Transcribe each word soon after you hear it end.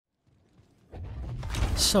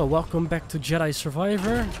So, welcome back to Jedi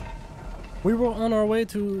Survivor. We were on our way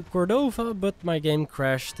to Cordova, but my game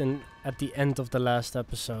crashed at the end of the last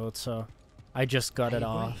episode, so I just got it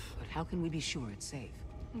off. But how can we be sure it's safe?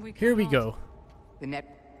 Here we go. The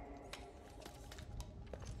net.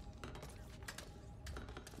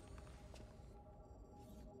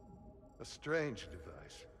 A strange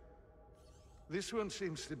device. This one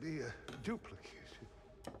seems to be a duplicate.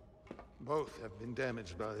 Both have been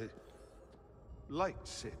damaged by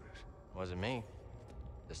lightsabers. Wasn't me.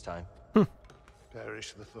 This time.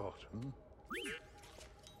 Perish the thought. You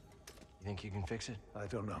think you can fix it? I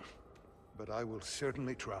don't know. But I will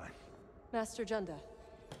certainly try. Master Junda,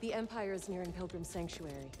 the Empire is nearing Pilgrim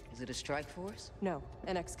Sanctuary. Is it a strike force? No,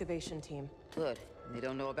 an excavation team. Good. They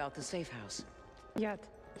don't know about the safe house. Yet.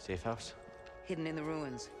 Safe house? Hidden in the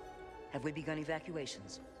ruins. Have we begun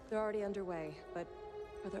evacuations? They're already underway, but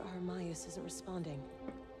Brother Armias isn't responding.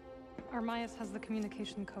 Armias has the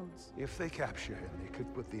communication codes. If they capture him, they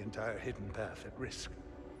could put the entire hidden path at risk.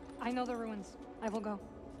 I know the ruins. I will go.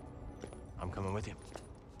 I'm coming with you.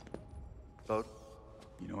 Vote.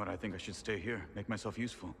 You know what? I think I should stay here. Make myself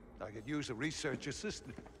useful. I could use a research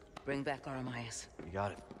assistant. Bring back Armias. You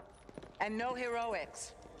got it. And no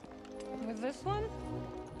heroics. With this one?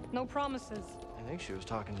 No promises. I think she was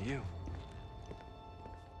talking to you.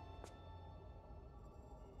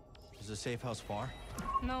 Is the safe house far?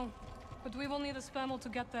 No, but we will need a spammel to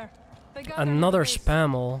get there. They got Another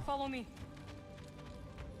spammel. Follow me.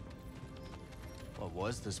 What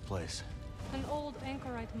was this place? An old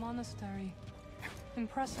anchorite monastery.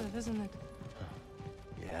 Impressive, isn't it?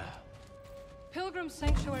 Yeah. Pilgrim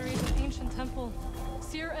Sanctuary is an ancient temple.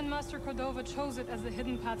 Seer and Master Cordova chose it as the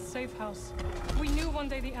Hidden Path safe house. We knew one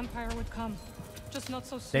day the Empire would come. Just not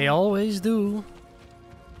so soon. They always do.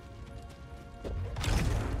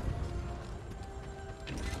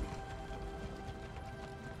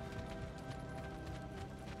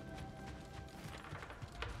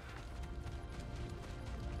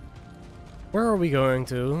 Where are we going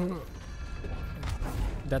to?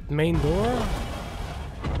 That main door?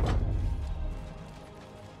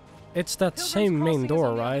 It's that Pilgrim's same main Crossing is door,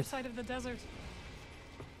 on the other right? side of the desert.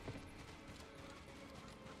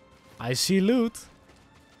 I see loot.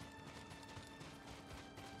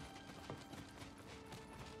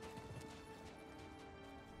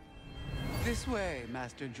 This way,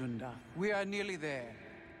 Master Junda. We are nearly there.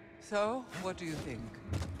 So, what do you think?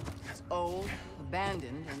 It's old,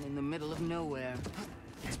 abandoned, and in the middle of nowhere.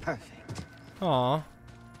 It's perfect. Aw.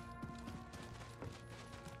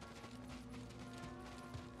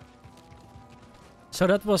 So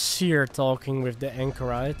that was Seer talking with the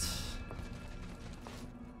anchorite.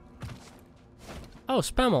 Oh,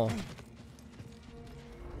 spammel.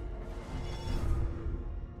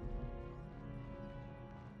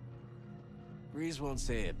 Breeze won't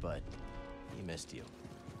say it, but he missed you.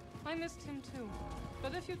 I missed him too.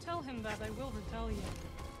 But if you tell him that, I will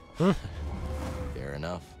retaliate. Fair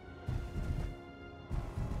enough.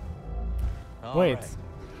 Wait. Right.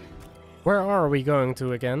 Where are we going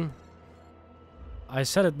to again? I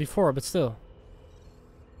said it before, but still.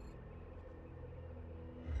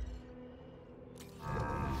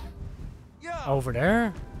 Over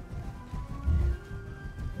there?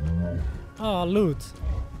 Oh, loot.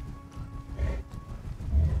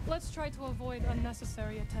 Let's try to avoid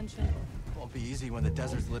unnecessary attention. Won't be easy when the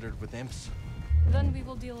desert's littered with imps. Then we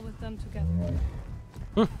will deal with them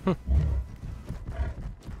together.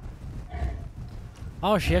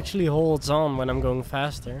 Oh, she actually holds on when I'm going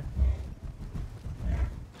faster.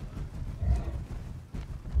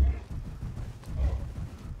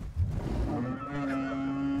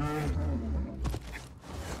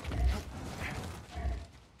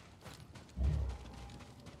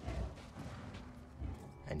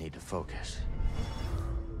 I need to focus.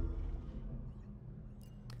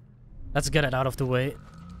 Let's get it out of the way.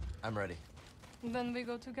 I'm ready. Then we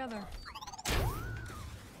go together.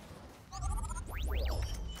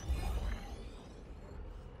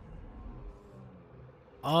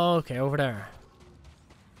 Okay, over there.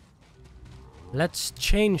 Let's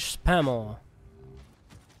change spammel.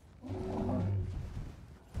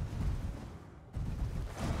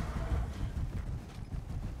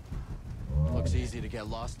 Looks easy to get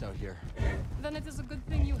lost out here. Then it is a good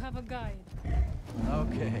thing you have a guide.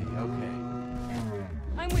 Okay, okay.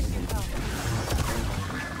 I'm with you, pal.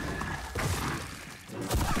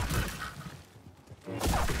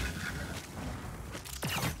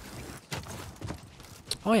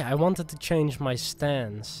 Oh yeah, I wanted to change my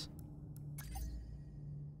stance.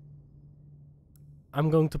 I'm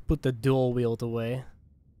going to put the dual wield away.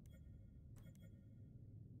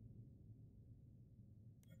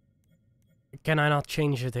 Can I not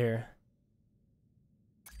change it here?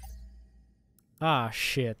 Ah,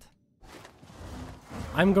 shit.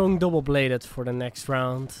 I'm going double-bladed for the next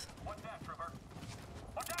round.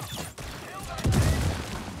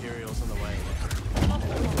 Imperial's on the way.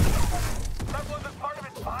 That wasn't part of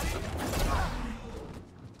its body?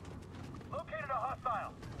 Located a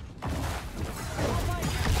hostile.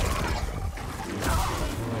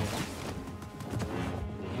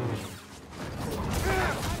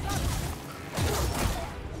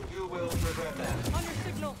 You will prevent that. On your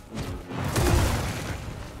signal.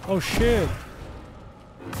 Oh shit!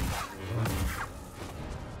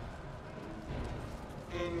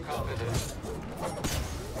 Incompetent.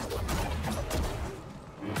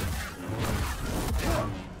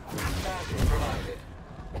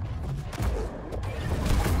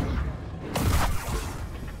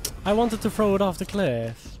 I wanted to throw it off the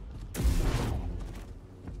cliff.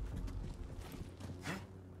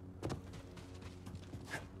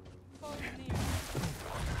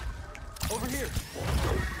 Over here.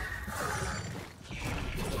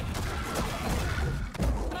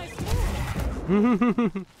 Nice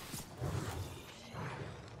move.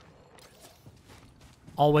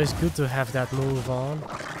 Always good to have that move on.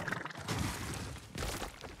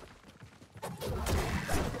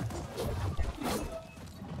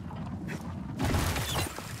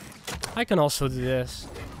 I can also do this.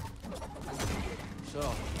 So,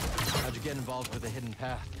 how'd you get involved with the hidden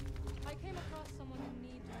path? I came across someone in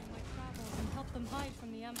need during my travels and helped them hide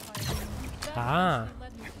from the Empire. That Ah. eventually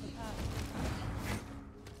led me to the path.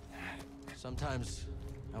 Sometimes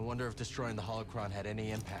I wonder if destroying the holocron had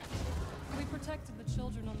any impact. We protected the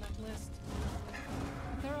children on that list.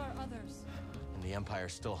 But there are others. And the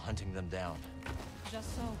Empire's still hunting them down.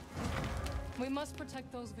 Just so. We must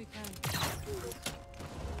protect those we can.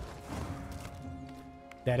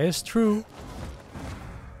 That is true.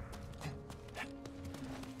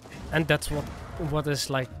 And that's what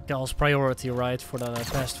is like Gal's priority, right, for the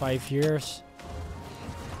past 5 years.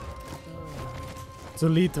 To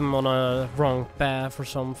lead them on a wrong path or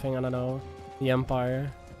something, I don't know. The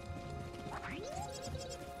Empire.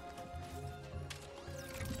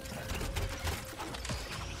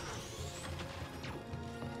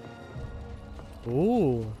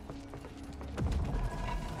 Ooh.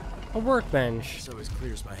 A workbench. So it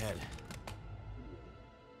clears my head.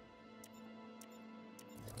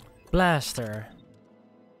 Blaster.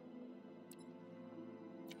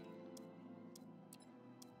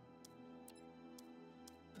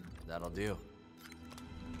 That'll do.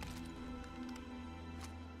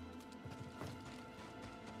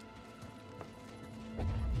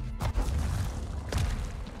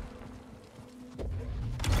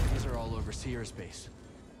 These are all over Seer's base.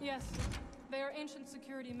 Yes, they are ancient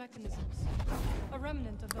security mechanisms. A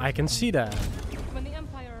remnant of those. I can see that. When the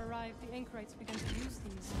Empire arrived, the Anchorites began to use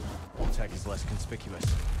these. The tech is less conspicuous.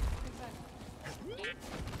 Exactly.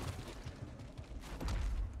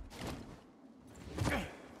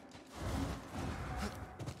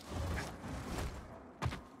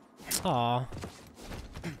 Aw.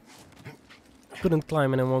 Couldn't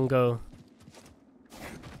climb it in one go.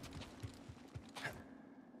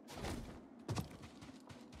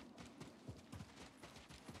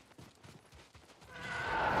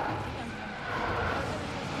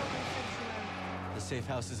 The safe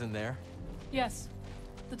house is in there. Yes,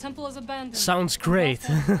 the temple is abandoned. Sounds great.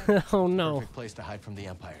 Oh no. Perfect place to hide from the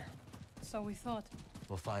Empire. So we thought.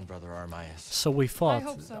 We'll find Brother Armias. So we thought. I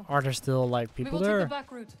hope so. Are there still like people we will there? take the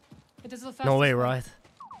back route. It is the fastest No way, way. right?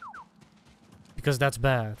 Because that's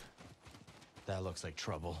bad. That looks like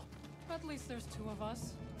trouble. At least there's 2 of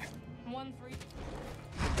us. One for each.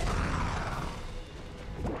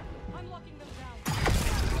 I'm locking them down.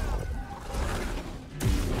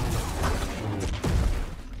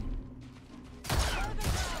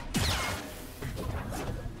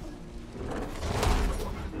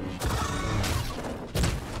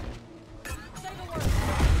 Say the word.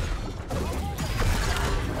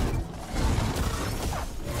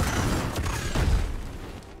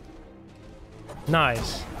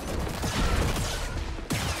 Nice.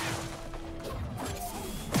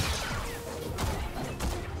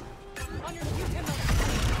 On your feet, Himmel.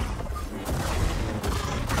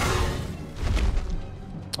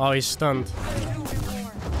 Oh, he's stunned. There's no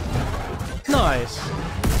reward. Nice.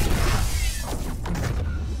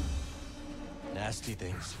 Nasty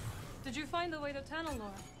things. Did you find the way to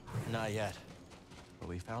Tanalor? Not yet. But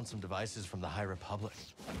we found some devices from the High Republic.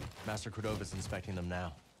 Master Cordova's inspecting them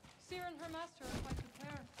now. Seer and her master are quite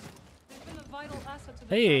prepared. They've been a vital asset to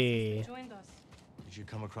the Hey. classes that joined us. Did you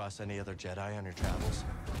come across any other Jedi on your travels?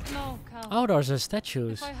 No, Cal. Oh, there's the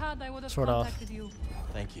statues. If I had, I would have Sort of. contacted you.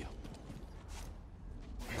 Thank you.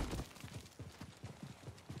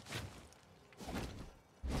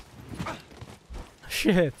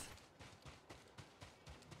 shit.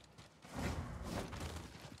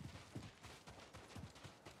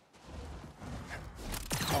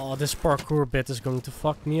 Oh, this parkour bit is going to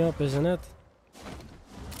fuck me up, isn't it?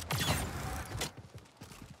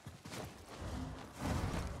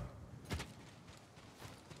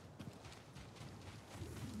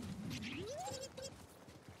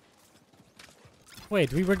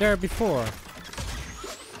 Wait, we were there before.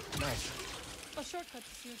 Nice. A shortcut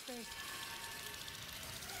to Seer Space.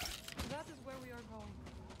 That is where we are going.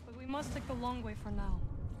 But we must take the long way for now.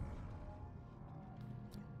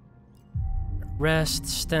 Rest,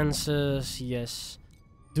 stances, yes.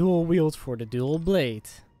 Dual wield for the dual blade.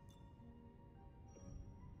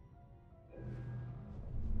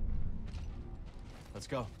 Let's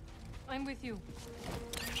go. I'm with you.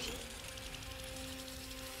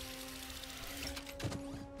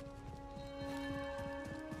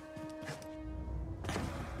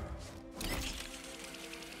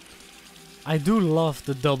 I do love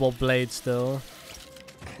the double blades though.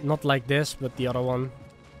 Not like this, but the other one.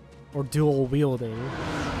 Or dual wielding.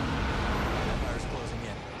 Empire's closing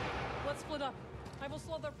in. Let's split up. I will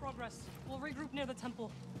slow their progress. We'll regroup near the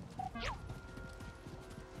temple.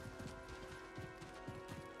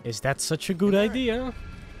 Is that such a good idea?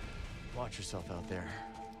 Watch yourself out there.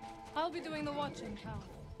 I'll be doing the watching, pal.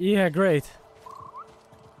 Yeah, great.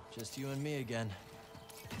 Just you and me again.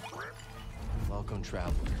 Welcome,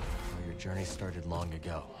 traveler. Where your journey started long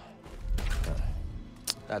ago.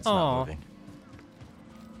 That's not moving.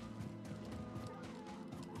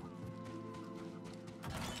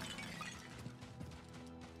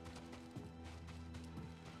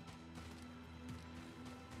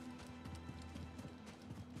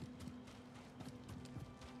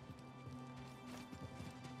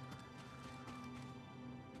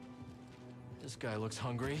 This guy looks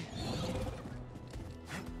hungry.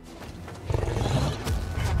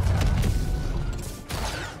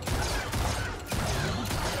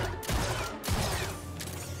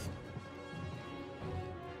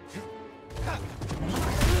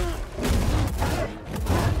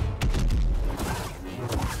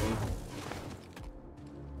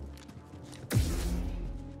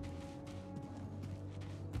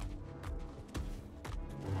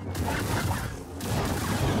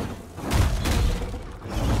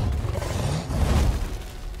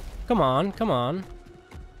 Come on, come on.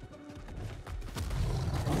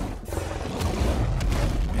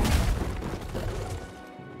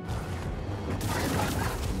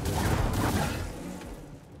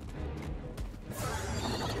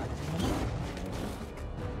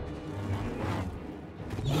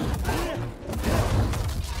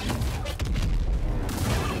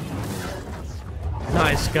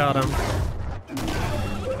 Nice, got him.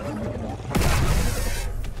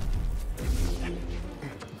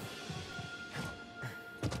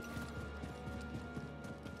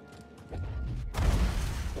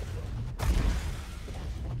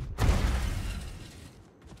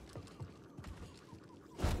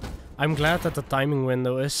 I'm glad that the timing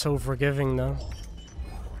window is so forgiving now.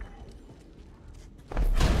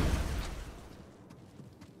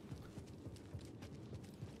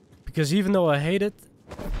 Because even though I hate it,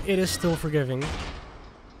 it is still forgiving.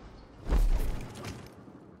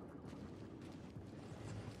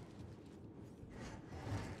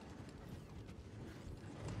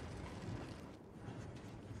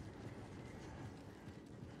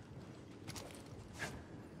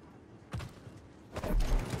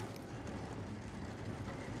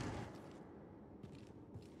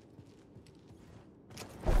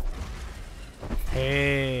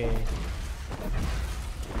 Hey.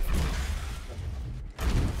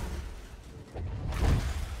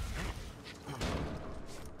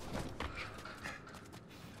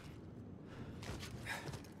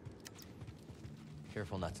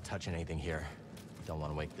 Careful not to touch anything here. Don't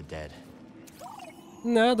want to wake the dead.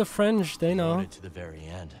 Nah, the French, they know. Loaded to the very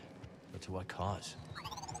end. But to what cause?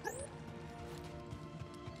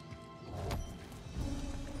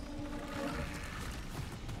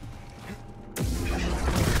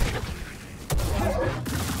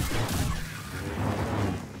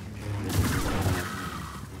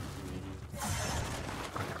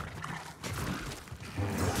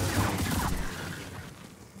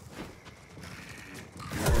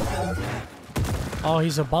 Oh,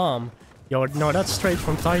 he's a bomb. Yo, no, that's straight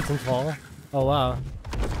from Titanfall. Oh, wow.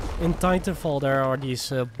 In Titanfall, there are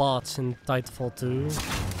these bots in Titanfall 2.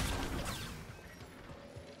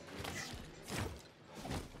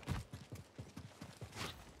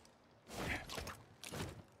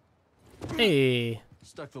 Hey.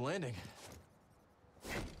 Stuck the landing.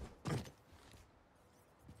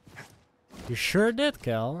 You sure did,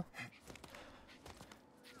 Cal.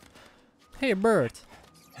 Hey, bird.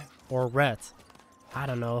 Or rat. I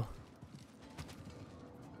don't know.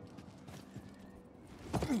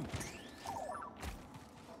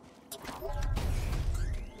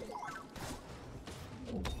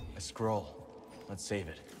 A scroll. Let's save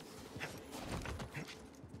it.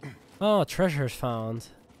 Oh, treasures found.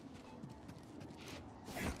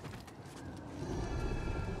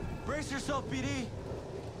 Brace yourself, BD.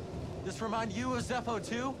 This remind you of Zepho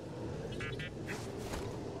 2?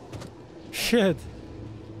 Shit.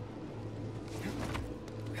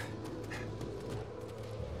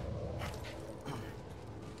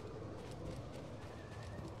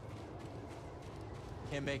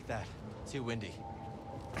 Can't make that. Too windy.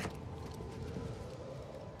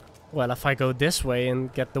 Well, if I go this way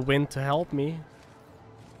and get the wind to help me.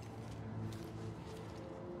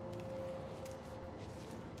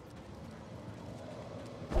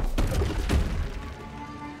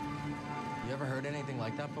 You ever heard anything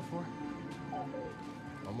like that before?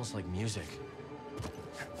 Almost like music.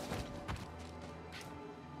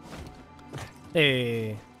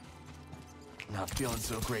 Hey. Not feeling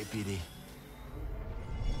so great, BD.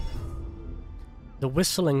 The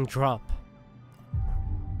Whistling Drop.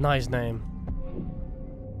 Nice name.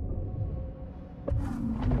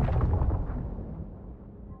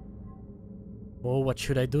 Oh, what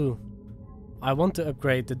should I do? I want to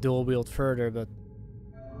upgrade the dual wield further, but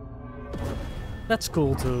that's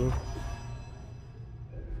cool too.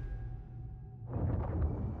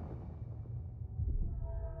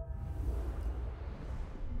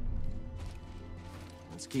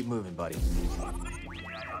 Let's keep moving, buddy.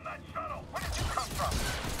 On that shuttle. Where did you come from?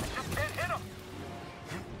 I just can't hit him.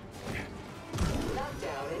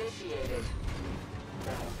 Lockdown initiated.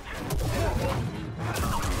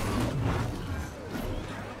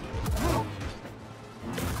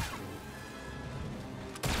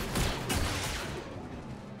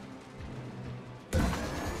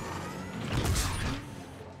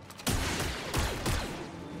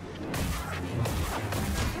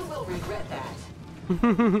 You will regret that.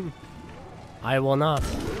 I will not.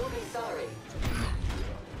 You'll be sorry.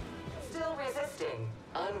 Still resisting.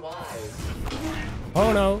 Unwise.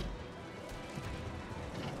 Oh no.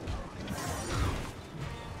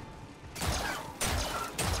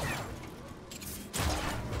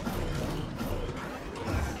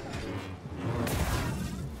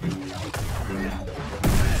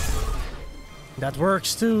 That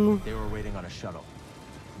works too. They were waiting on a shuttle.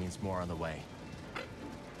 Means more on the way.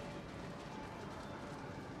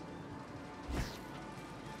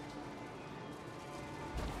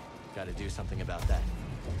 Gotta do something about that.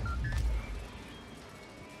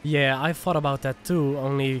 Yeah, I thought about that too.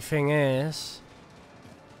 Only thing is,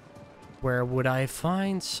 where would I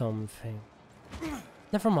find something?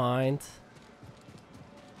 Never mind.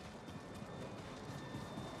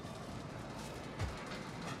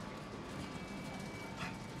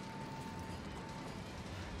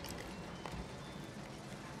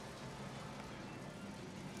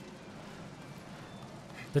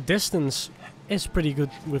 The distance is pretty good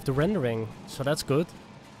with the rendering, so that's good.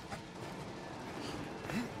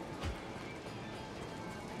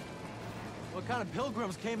 What kind of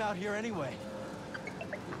pilgrims came out here anyway?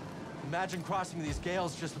 Imagine crossing these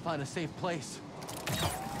gales just to find a safe place.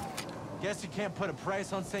 Guess you can't put a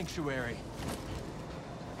price on sanctuary.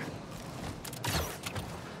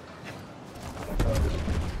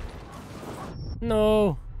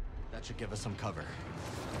 No. That should give us some cover.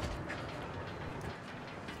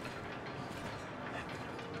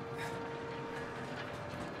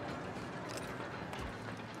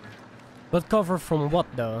 But cover from what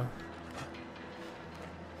though?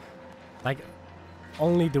 Like,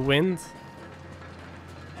 only the wind?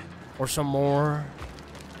 Or some more?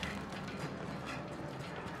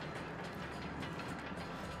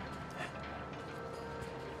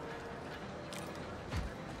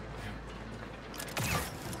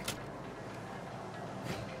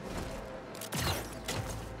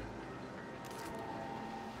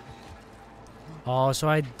 Oh, so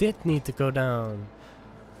I did need to go down.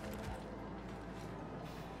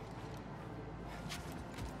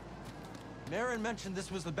 MERRIN mentioned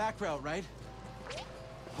this was the back route, right?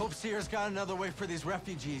 Hope Seer's got another way for these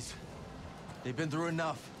refugees. They've been through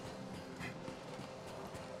enough.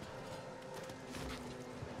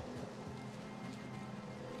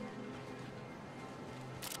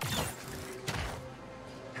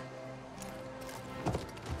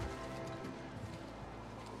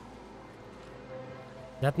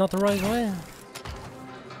 That not the right way?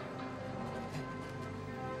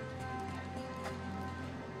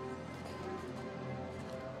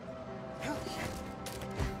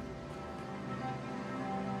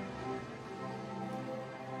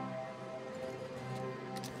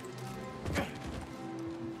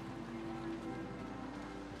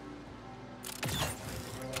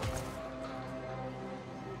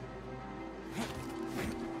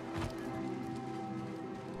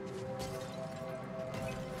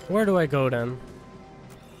 Where do I go then?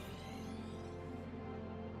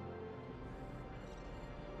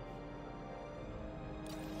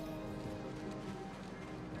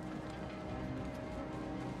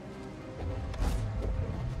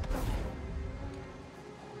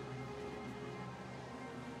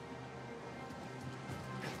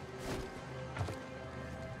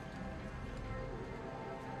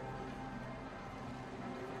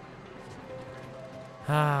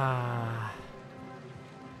 Ah.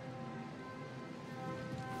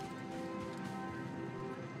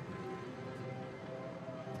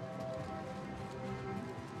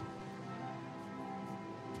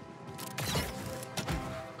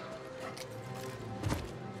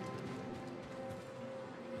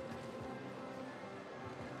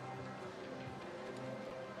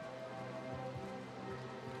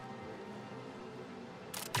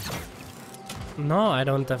 No, I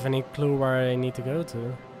don't have any clue where I need to go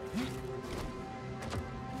to.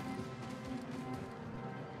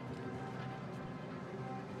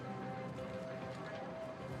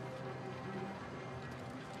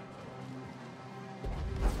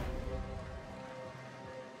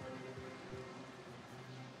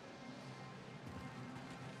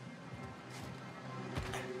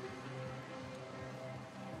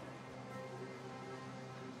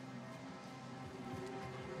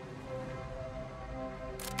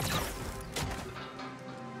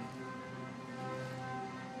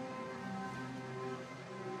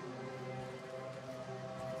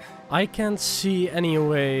 I can't see any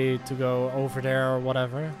way to go over there or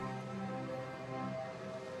whatever.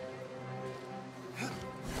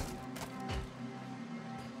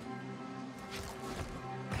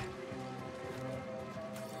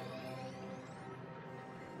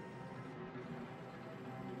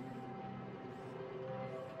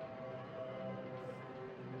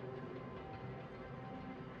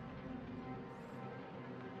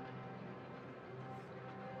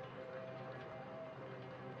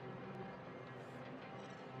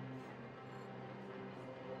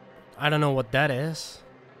 I don't know what that is.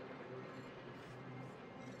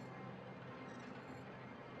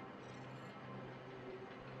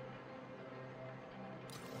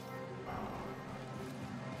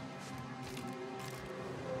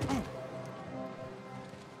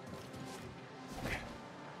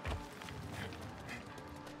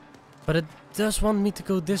 But it does want me to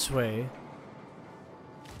go this way.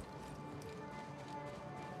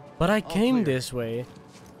 But I came this way.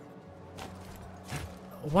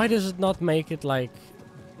 Why does it not make it like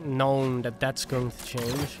known that that's going to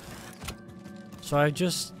change? So I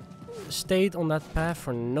just stayed on that path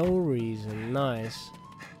for no reason. Nice.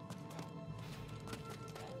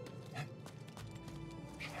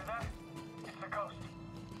 Hear that? It's the coast.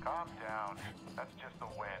 Calm down. That's just the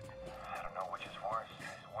wind. I don't know which is worse,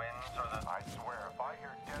 these winds or the... I swear, if I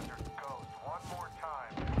hear desert ghost one more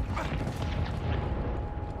time...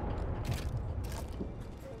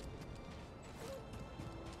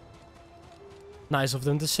 Nice of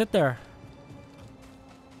them to sit there.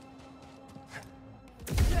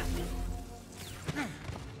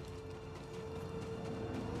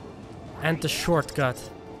 And the shortcut.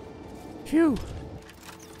 Phew.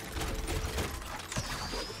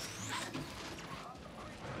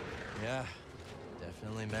 Yeah,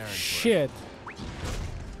 definitely MERRIN. Shit.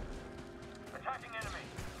 Attacking enemy.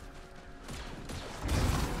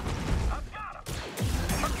 I've got him.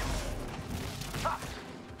 Ha!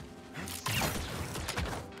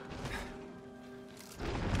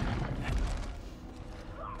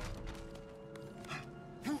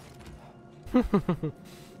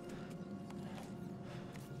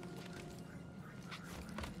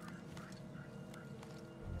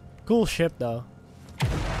 Cool ship though.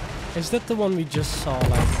 Is that the one we just saw like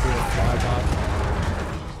do a flyby?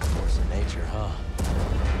 Force of nature, huh?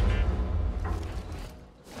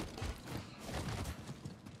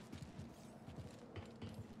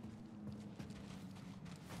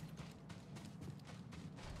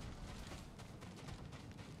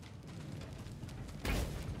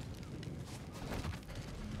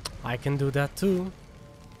 I can do that too.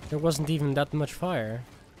 There wasn't even that much fire.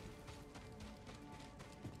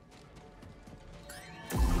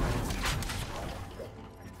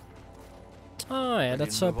 Oh yeah,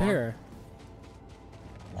 that's up here.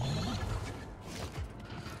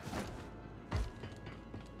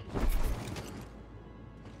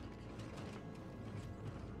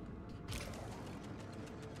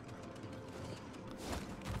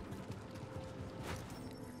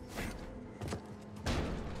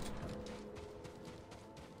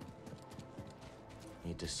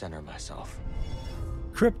 Need to center myself.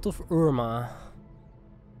 Crypt of Urma.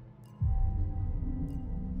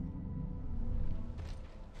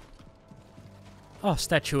 Oh,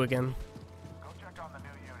 statue again. Go check on the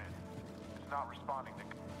new unit. It's not responding to...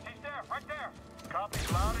 He's there, right there! Copy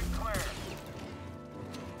loud and clear.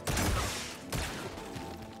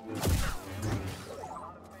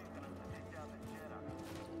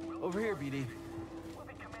 Over here, BD. We'll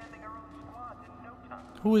be commanding our own squad in no time.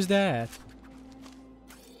 Who is that?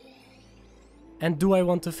 And do I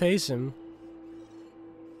want to face him?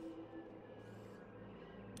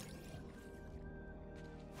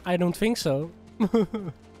 I don't think so.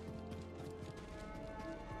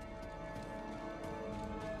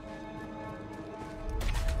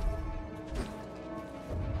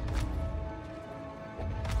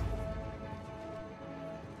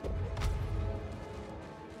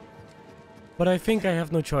 But I think I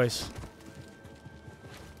have no choice.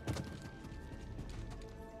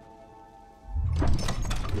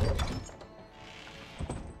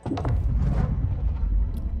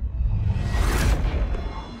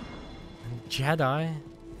 Jedi?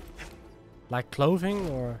 Like clothing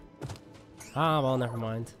or... Ah, well, never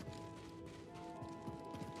mind.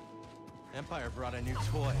 Empire brought a new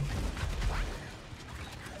toy.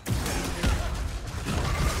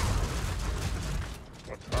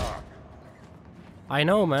 Attack! I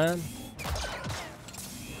know, man.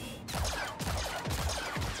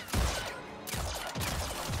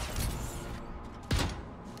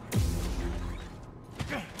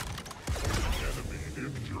 Enemy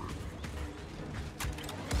injured.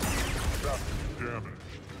 Captain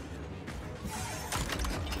damaged.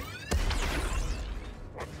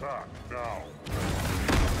 Attack now.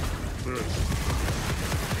 This.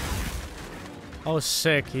 Oh,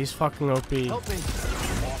 sick. He's fucking OP. Help me!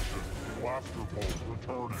 Caution. Blaster bolt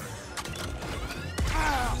returning.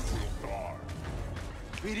 Will die.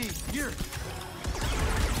 BD, here!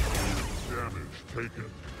 Damage taken.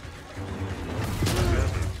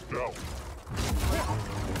 Damage dealt.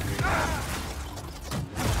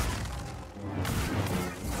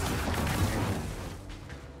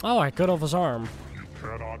 Oh, I cut off his arm. You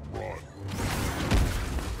cannot run.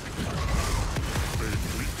 Stay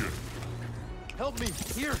weakened. Help me!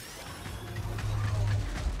 Here!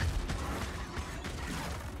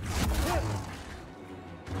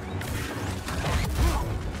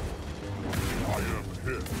 I am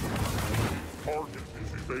hit. Target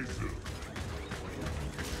is evasive.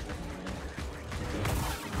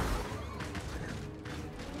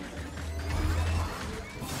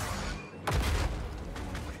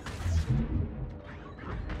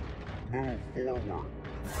 Move forward.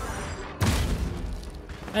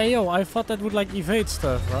 Hey, yo, I thought that would like evade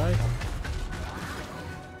stuff, right?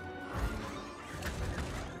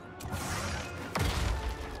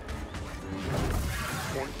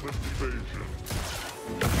 Pointless evasion.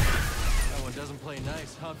 That one doesn't play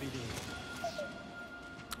nice, huh, BD?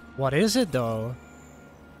 What is it, though?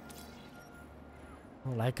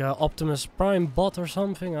 Like a Optimus Prime bot or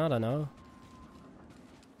something? I don't know.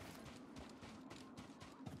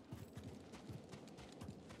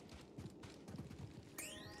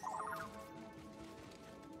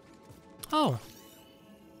 Oh,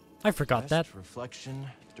 I forgot that. West, reflection,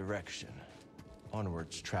 direction.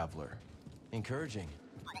 Onwards, traveler. Encouraging.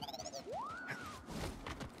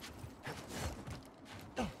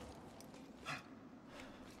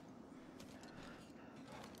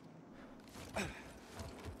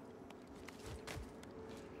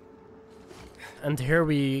 And here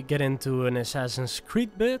we get into an Assassin's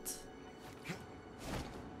Creed bit.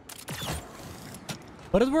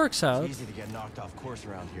 But it works out. It's easy to get knocked off course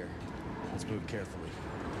around here. Let's move carefully.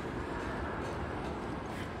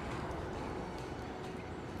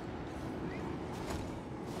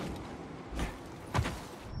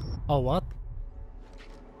 Oh, what?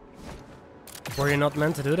 Were you not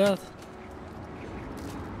meant to do that?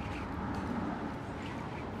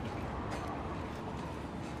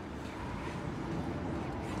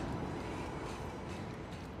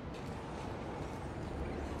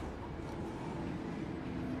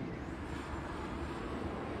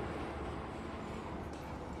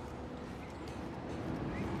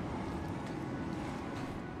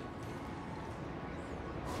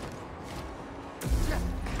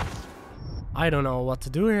 I don't know what to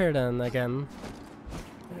do here then again.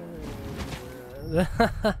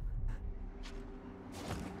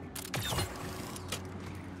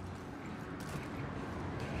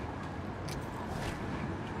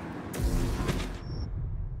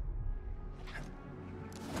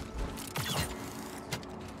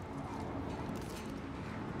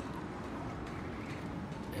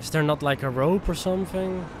 Is there not like a rope or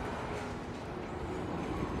something?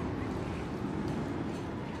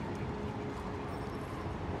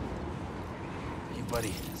 Hey,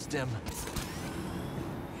 buddy, stem.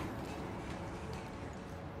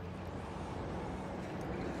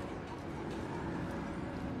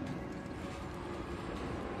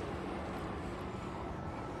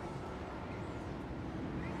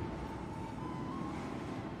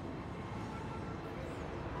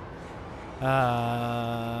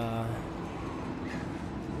 Yeah.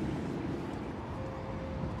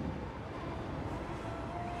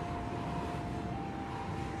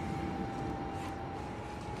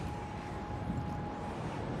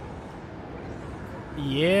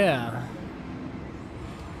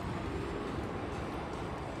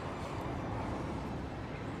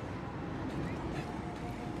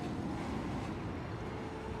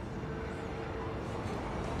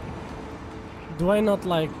 Do I not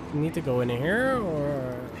like need to go in here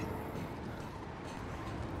or?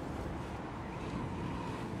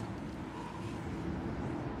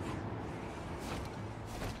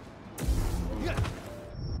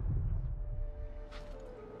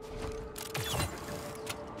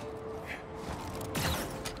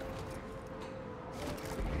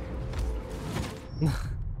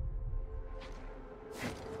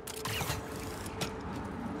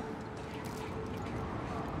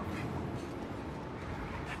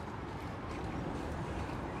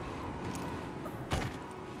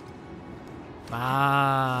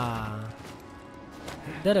 Ah,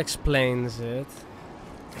 that explains it.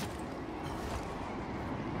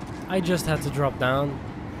 I just had to drop down.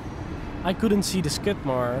 I couldn't see the skid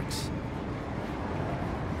marks.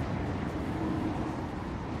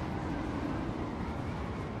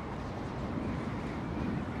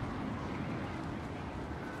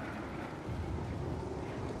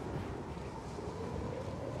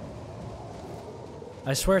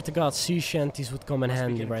 I swear to God, sea shanties would come in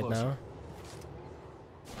handy right now.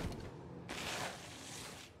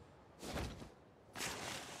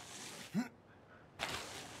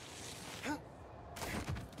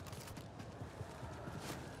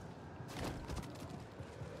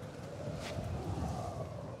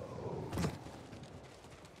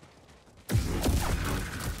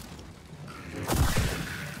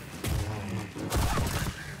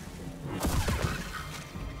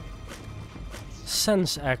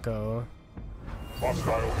 Sense echo.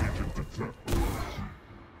 Hostile agent detected.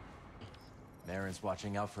 Merrin's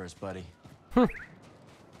watching out for us, buddy. I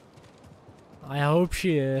hope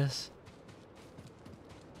she is.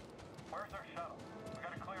 Where's our shuttle? We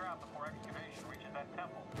gotta clear out before excavation reaches that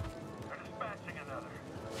temple. They're dispatching another.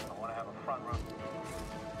 I wanna have a front row.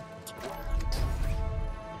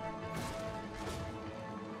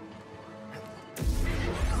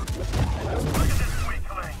 Look at this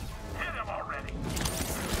weakling! Hit him already!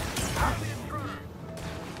 How's the intruder?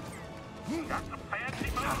 Got some fancy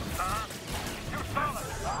moves, huh? Too solid!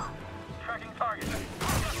 Tracking target.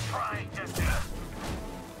 Just try and get this.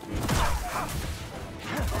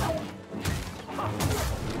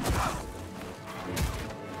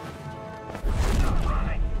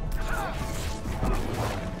 Running.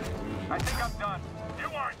 I think I'm done. You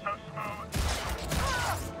aren't so smooth.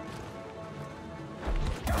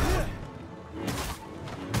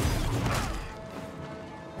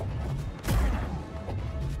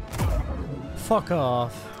 Fuck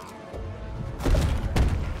off.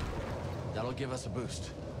 That'll give us a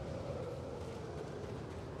boost.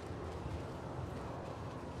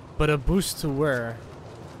 But a boost to where?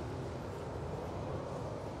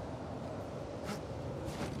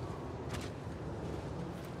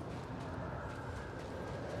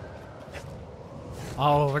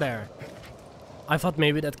 Oh, over there. I thought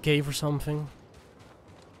maybe that cave or something.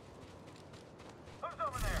 Who's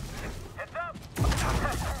over there? Heads up!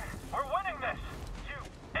 We're winning this! You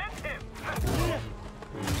and him!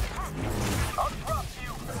 I'll drop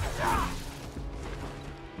you!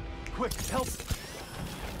 Quick, help!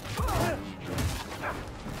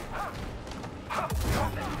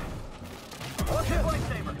 What's his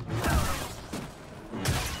lightsaber?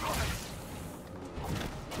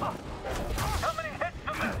 How many hits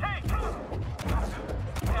does it take?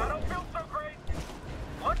 I don't feel so great.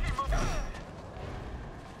 Lucky move.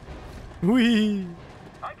 Whee!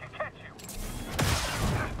 I can catch you.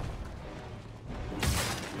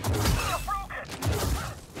 You're broken.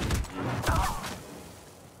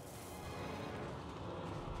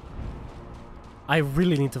 I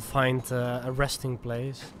really need to find a resting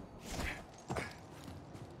place.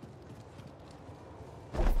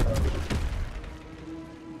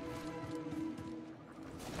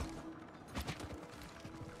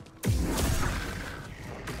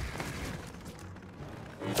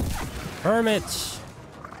 Hermits!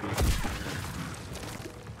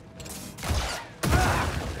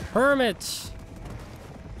 Hermits!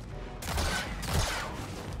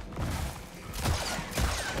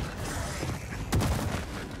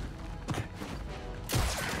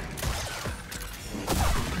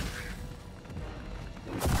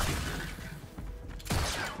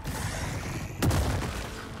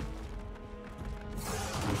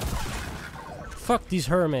 Fuck these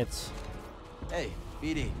hermits. Hey,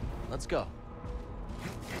 BD, let's go.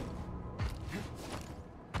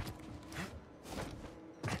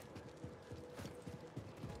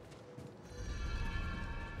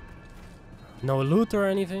 No loot or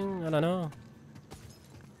anything? I don't know.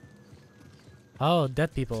 Oh,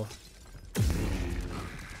 dead people.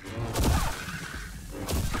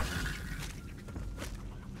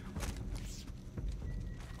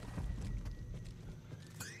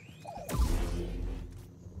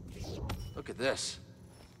 Look at this.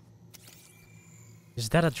 Is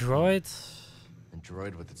that a droid? A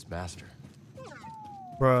droid with its master.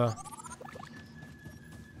 Bruh.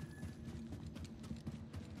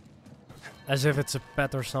 As if it's a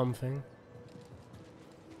pet or something.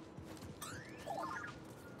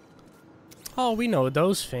 Oh, we know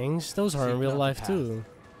those things. Those are in real life too.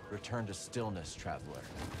 Return to stillness, traveler.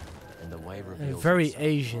 And the way reveals very itself.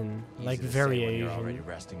 Asian. Easy Like to very say when Asian. You're already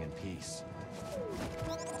resting in peace.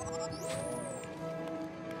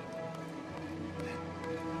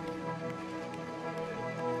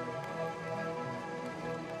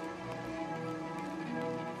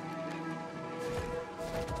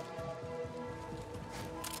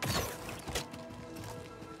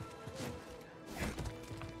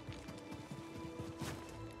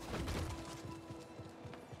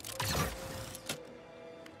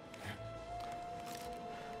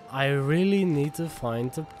 I really need to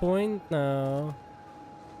find the point now.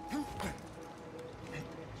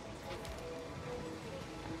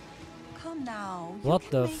 Come now. What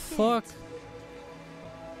the fuck?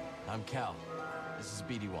 I'm Cal. This is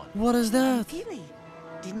BD1. What is that? Really?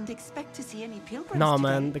 Didn't expect to see any pilgrims Nah, today.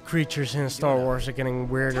 man, the creatures in Star Wars are getting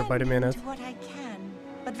weirder by the minute. Do what I can,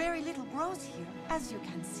 but very little grows here, as you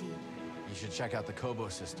can see. You should check out the Kobo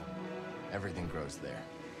system. Everything grows there.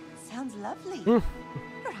 Sounds lovely.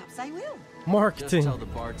 Perhaps I will. Marketing. Just tell the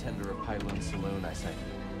bartender of Pylon Saloon I sent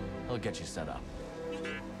you. He'll get you set up.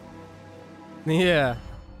 Yeah.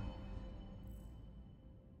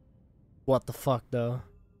 What the fuck, though?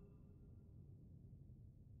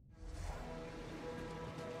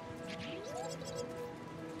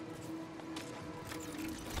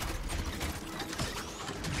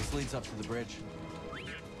 This leads up to the bridge.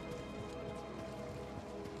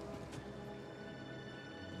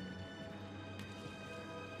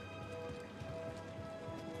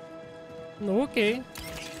 Okay.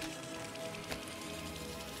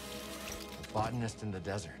 Botanist in the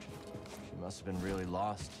desert. She must have been really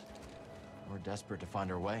lost. Or desperate to find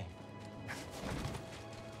her way.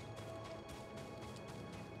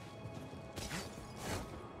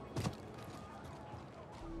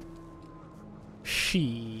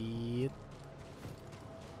 Shit.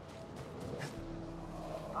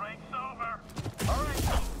 Break's over. Hurry!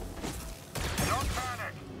 Don't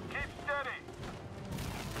panic. Keep steady.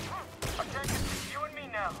 I can't get you and me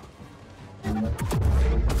now.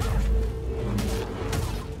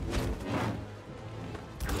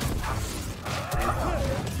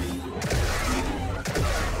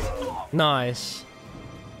 Nice.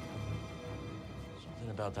 Something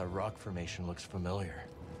about that rock formation looks familiar.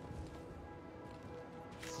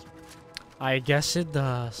 I guess it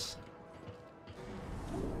does.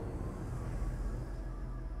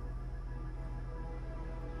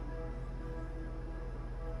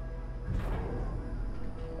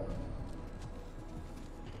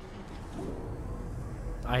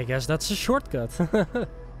 I guess that's a shortcut.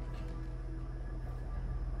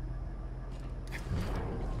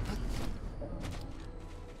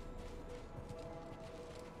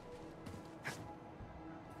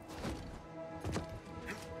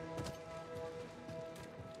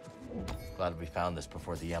 Glad we found this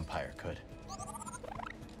before the Empire could.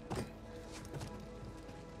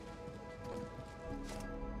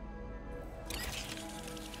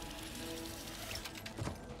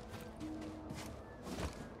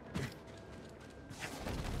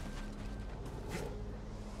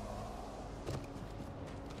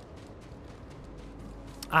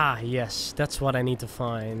 Ah, yes, that's what I need to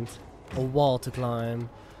find. A wall to climb.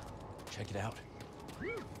 Check it out.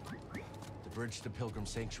 The bridge to Pilgrim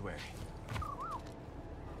Sanctuary.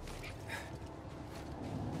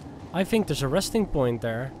 I think there's a resting point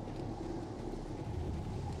there.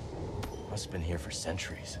 Must have been here for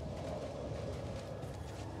centuries.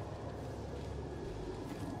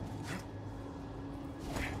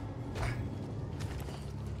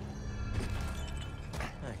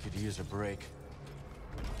 I could use a break.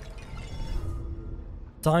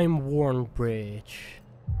 Time-worn bridge.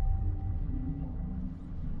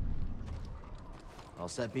 All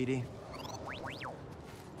set, BD?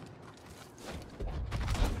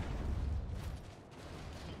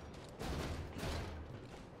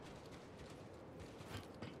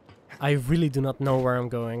 I really do not know where I'm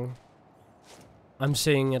going. I'm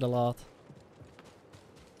saying it a lot.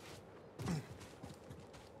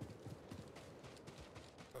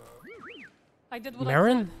 I did what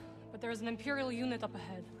MERRIN? I could, but there is an Imperial unit up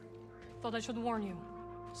ahead. Thought I should warn you.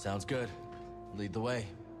 Sounds good. Lead the way.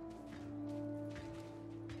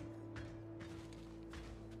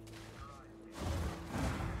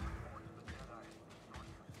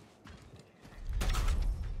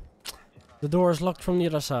 The door is locked from the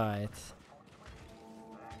other side.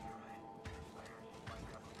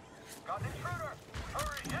 Got an intruder!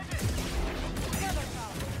 Hurry, hit it! Together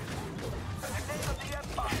now! In the name of the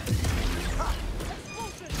Empire! Ha!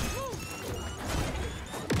 Explosion! Move!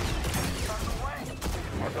 Out of the way!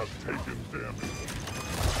 I have taken damage.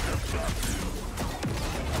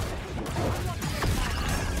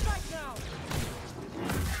 Strike now!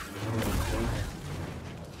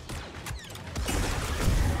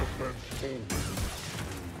 Defense hold.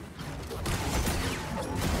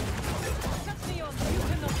 Catch me on, you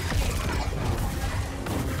cannot escape.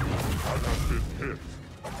 I have been hit.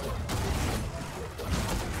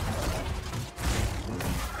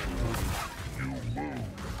 You move.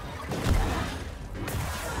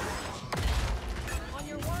 On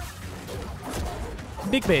your work.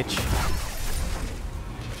 Big bitch.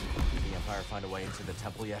 Did the Empire find a way into the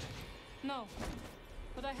temple yet? No.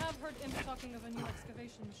 But I have heard Imp talking of a new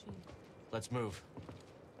excavation machine. Let's move.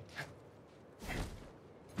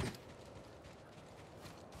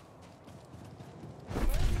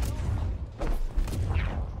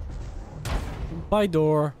 By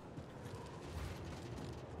door.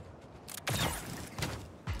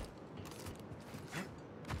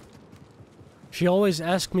 She always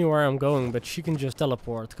asks me where I'm going, but she can just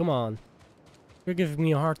teleport. Come on. You're giving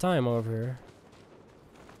me a hard time over here.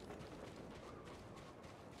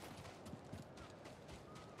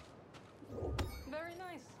 Very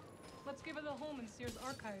nice. Let's give it a home in Seer's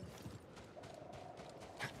archive.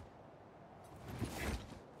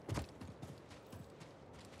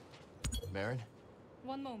 MERRIN?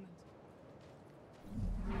 One moment.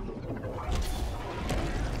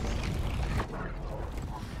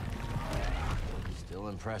 Still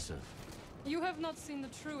impressive. You have not seen the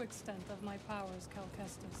true extent of my powers, Cal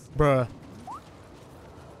Kestis. Bruh.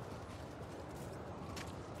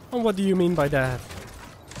 And what do you mean by that?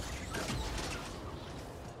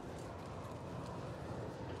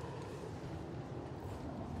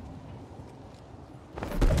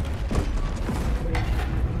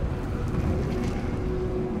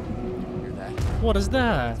 Hear that? What is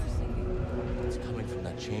that? It's coming from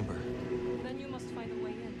that chamber. Then you must find a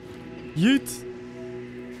way in. Yeet.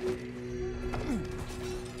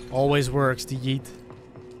 Always works, the yeet.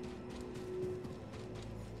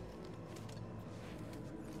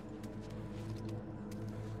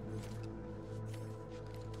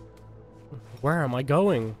 Where am I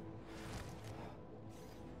going?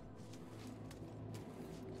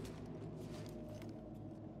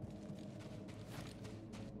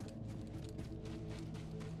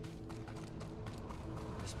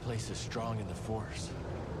 This place is strong in the Force.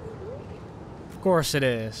 Of course it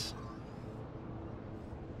is.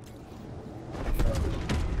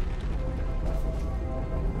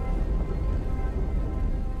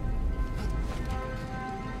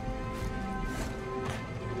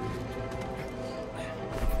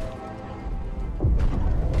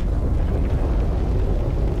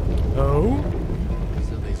 Oh?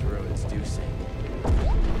 So these ruins do sing.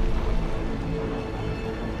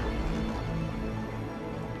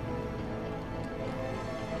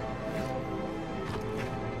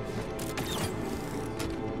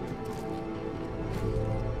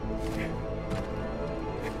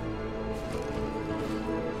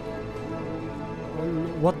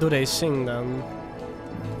 What do they sing then?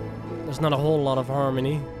 There's not a whole lot of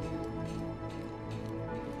harmony.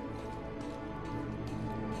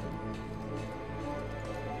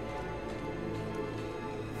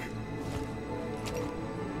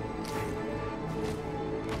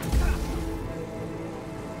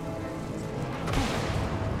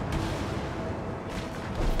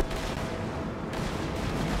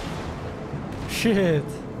 Shit.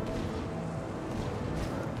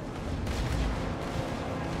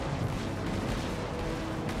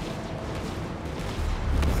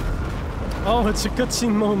 Oh, it's a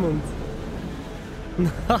cutscene moment.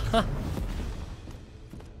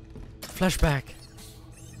 Flashback.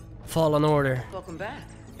 Fallen Order. Welcome back.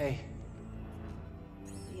 Hey,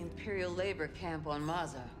 The Imperial labor camp on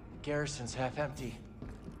Maza. garrison's half empty.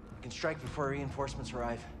 We can strike before reinforcements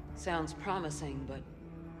arrive. Sounds promising, but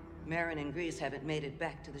Merrin and Grease haven't made it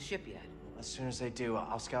back to the ship yet. As soon as they do,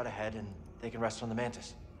 I'll scout ahead and they can rest on the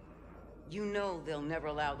Mantis. You know they'll never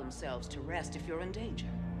allow themselves to rest if you're in danger.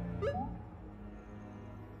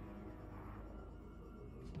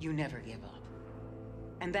 You never give up.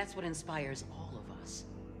 And that's what inspires all of us.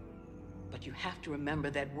 But you have to remember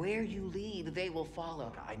that where you lead, they will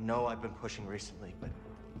follow. I know I've been pushing recently, but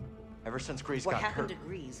ever since Grease got What happened hurt... to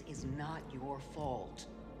Grease is not your fault.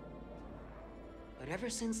 But ever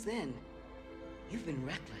since then, you've been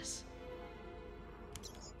reckless.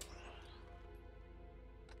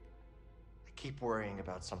 I keep worrying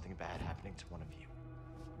about something bad happening to one of you.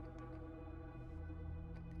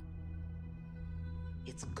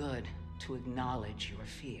 It's good to acknowledge your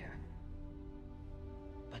fear.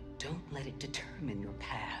 But don't let it determine your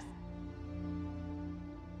path.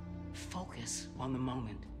 Focus on the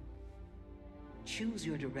moment. Choose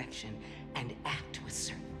your direction and act with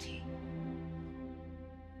certainty.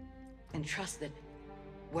 And trust that,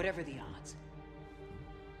 whatever the odds,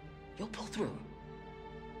 you'll pull through.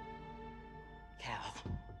 Cal,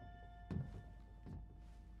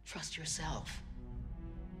 trust yourself.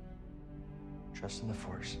 Trust in the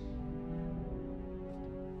Force.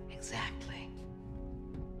 Exactly.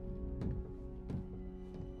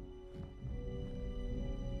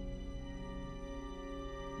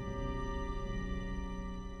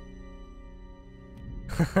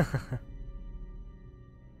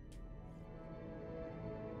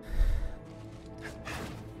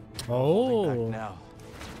 Oh. Back now.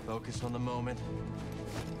 Focus on the moment.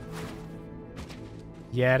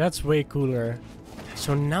 Yeah, that's way cooler.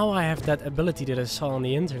 So now I have that ability that I saw on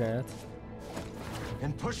the internet.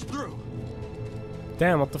 And push through.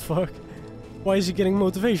 Damn, what the fuck? Why is he getting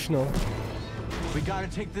motivational? We gotta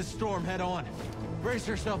take this storm head on. Brace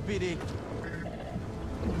yourself, BD.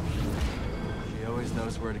 She always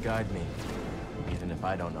knows where to guide me, even if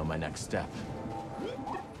I don't know my next step.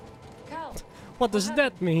 Cal, What does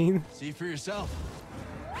that mean? See for yourself.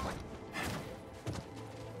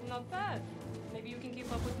 not bad. Maybe you can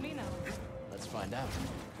keep up with me now. Let's find out.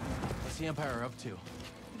 What's the Empire up to?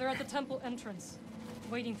 They're at the temple entrance,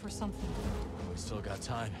 waiting for something. We still got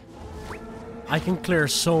time. I can clear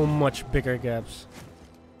so much bigger gaps.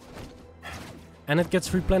 And it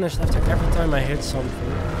gets replenished after every time I hit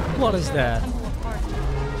something. What is that?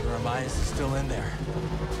 Jeremias is still in there.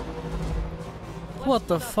 What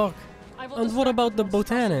the fuck? And what about the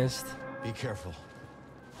botanist? Be careful.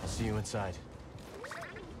 I'll see you inside.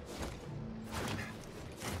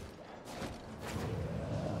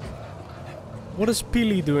 What is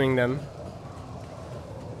Peely doing then?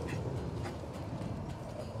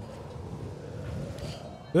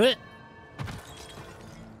 Blech.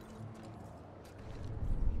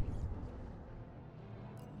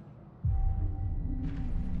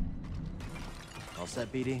 All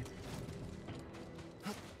set, BD?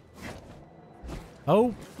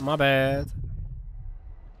 Oh, my bad.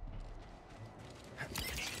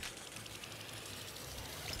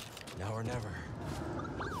 Now or never.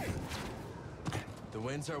 The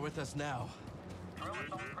winds are with us now. Drill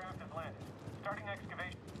assault craft has landed. Starting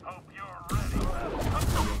excavation. Hope you're ready.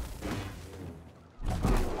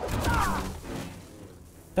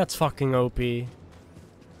 That's fucking OP.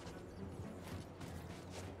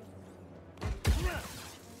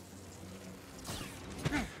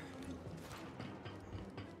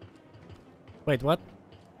 Wait, what?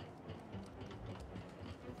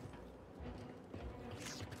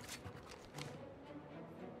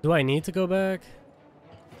 Do I need to go back?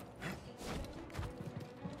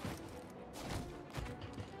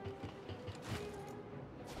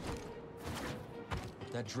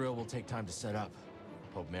 That drill will take time to set up.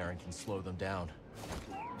 Hope MERRIN can slow them down.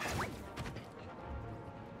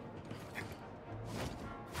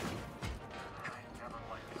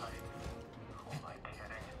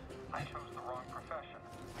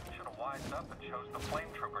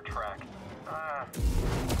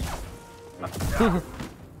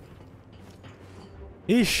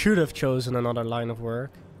 He should have chosen another line of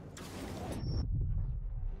work.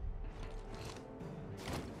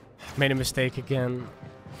 Made a mistake again.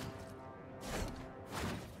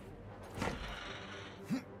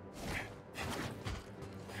 How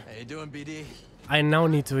you doing, BD? I now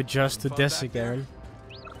need to adjust to this again.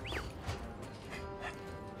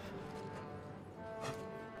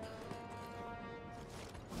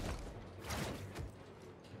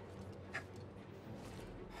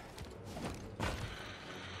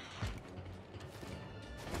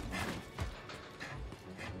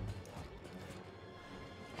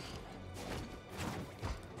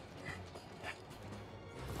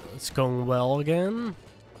 It's going well again.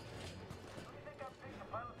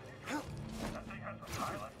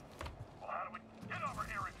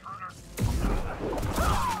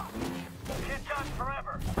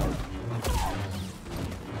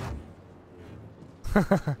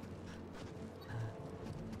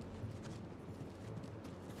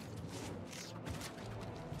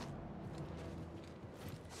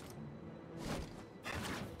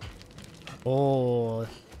 Oh,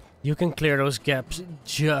 you can clear those gaps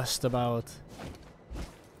just about.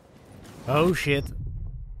 Oh shit.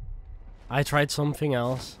 I tried something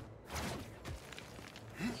else.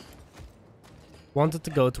 Wanted to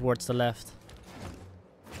go towards the left.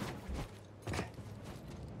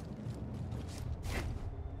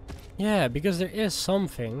 Yeah, because there is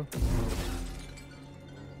something.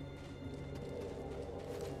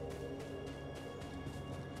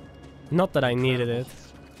 Not that I needed it.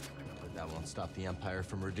 But that won't stop the Empire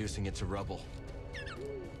from reducing it to rubble.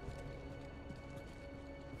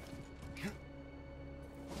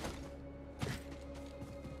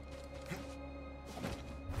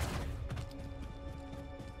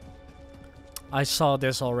 I saw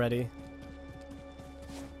this already.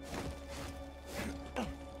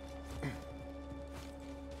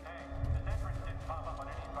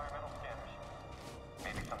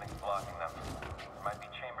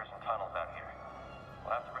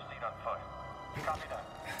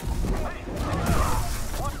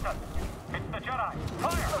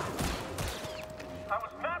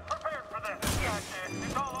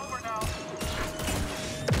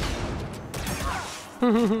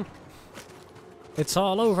 It's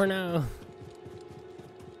all over now.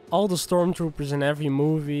 All the stormtroopers in every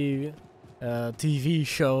movie, TV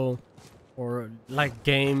show, or like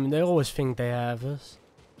game, they always think they have us.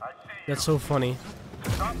 That's so funny.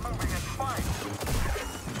 Stop moving, it's fine.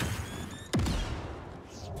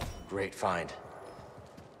 Great find.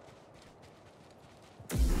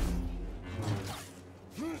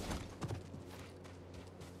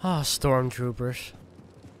 Ah, stormtroopers.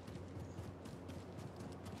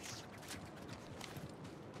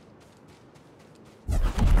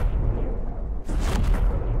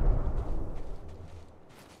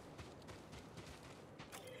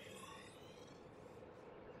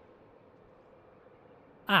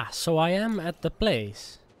 Ah, so I am at the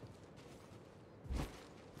place.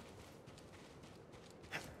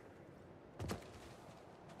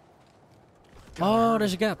 Oh,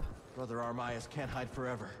 there's a gap. Brother Armias can't hide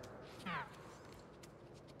forever.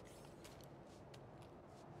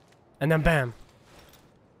 And then bam.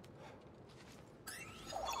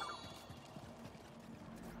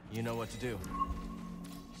 You know what to do.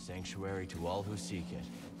 Sanctuary to all who seek it.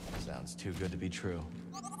 Sounds too good to be true.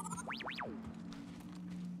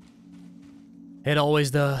 It always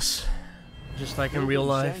does. Just like in real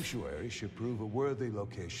life. Sanctuary should prove a worthy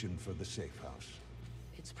location for the safe house.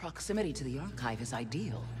 Its proximity to the archive is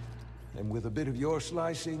ideal. And with a bit of your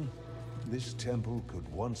slicing, this temple could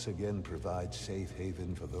once again provide safe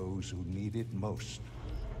haven for those who need it most.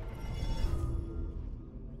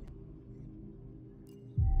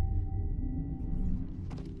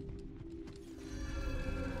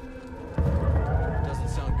 Doesn't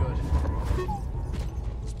sound good.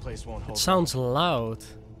 This place won't hold. It sounds loud.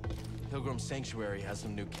 Pilgrim Sanctuary has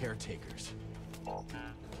some new caretakers.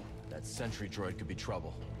 That sentry droid could be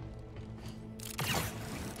trouble.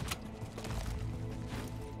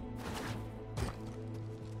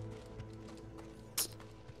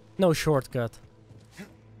 No shortcut.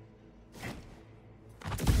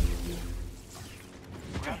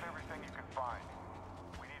 Grab everything you can find.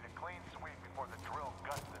 We need a clean sweep before the drill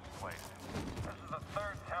guts this place. This is the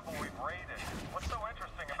third temple we've raided. What's so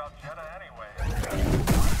interesting about Jedi anyway?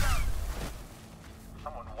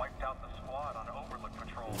 Someone wiped out the squad on Overlook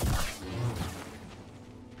patrol.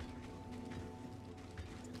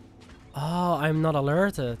 Oh, I'm not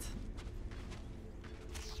alerted.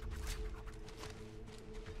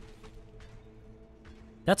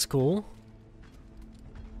 That's cool.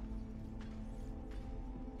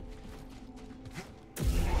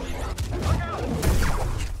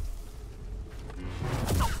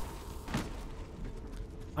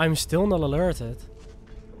 I'm still not alerted.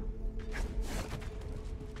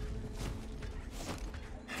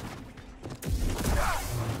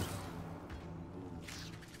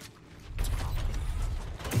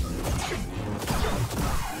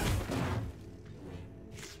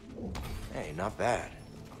 Hey, not bad.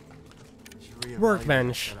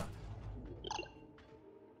 Workbench.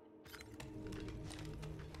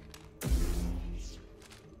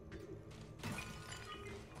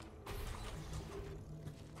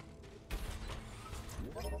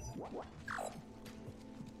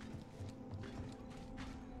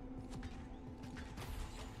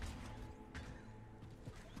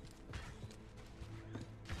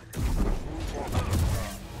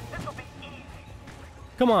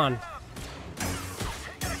 Come on.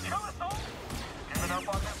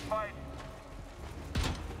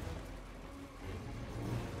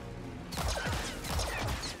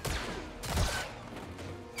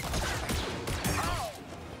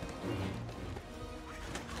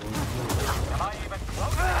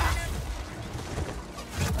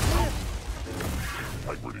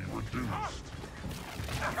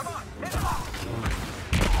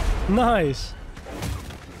 Nice.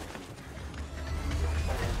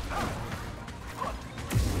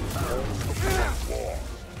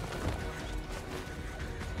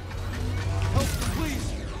 Help, please!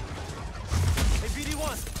 Hey,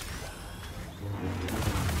 BD1!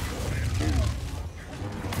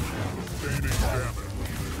 Sustaining damage.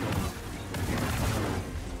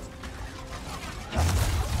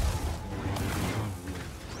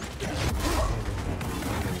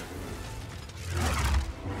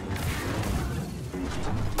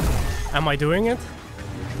 Am I doing it?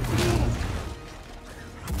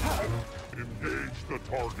 Engage the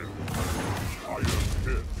target. I am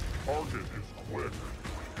hit. Target is quick.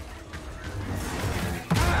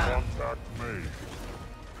 Contact made.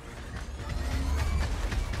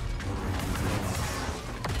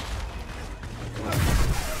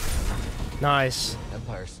 Nice.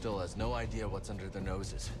 Empire still has no idea what's under their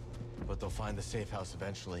noses, but they'll find the safe house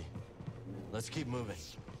eventually. Let's keep moving.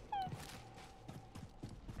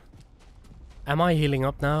 Am I healing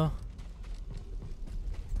up now?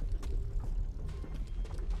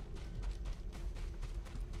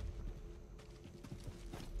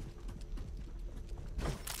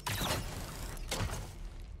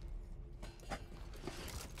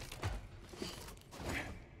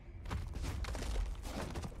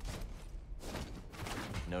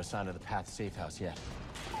 No sign of the path safe house yet.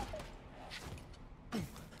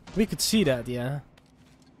 We could see that, yeah.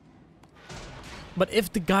 But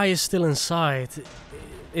if the guy is still inside,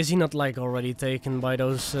 is he not like already taken by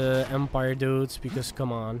those Empire dudes? Because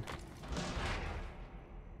come on.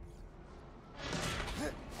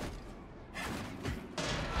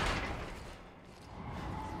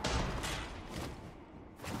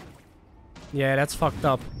 Yeah, that's fucked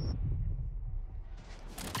up.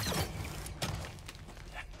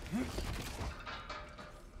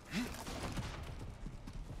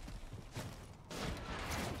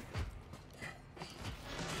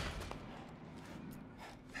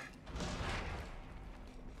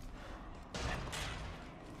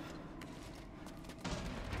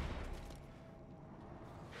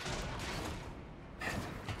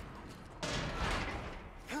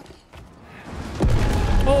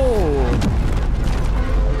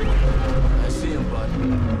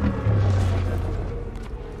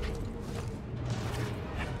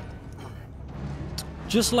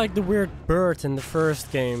 Just like the weird bird in the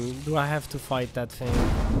first game, do I have to fight that thing?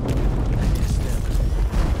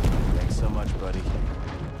 Thanks so much, buddy.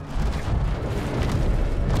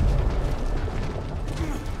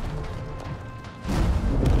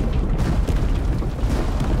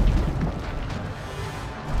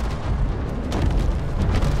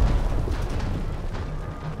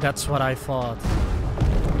 That's what I thought.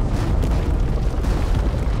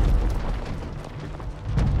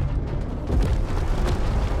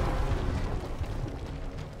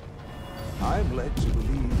 I'm led to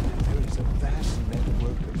believe that there is a vast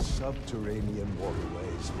network of subterranean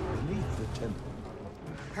waterways beneath the temple.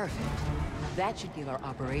 Perfect. That should give our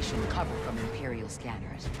operation cover from Imperial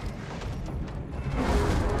scanners.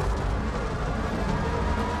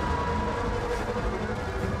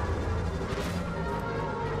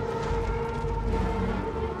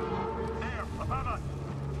 There, above us.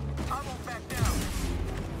 I won't back down.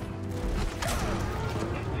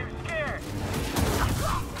 He's too scared.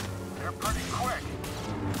 They're pretty quick.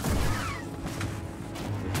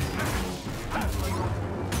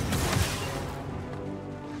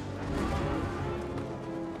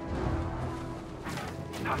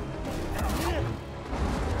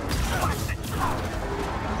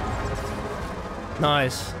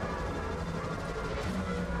 Nice.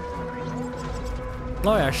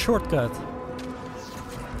 Oh yeah, shortcut.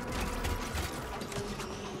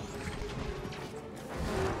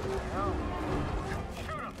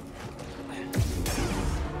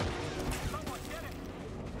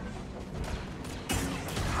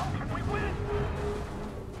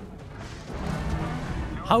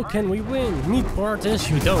 How can we win? Neat part is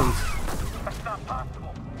you don't. That's not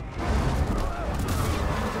possible.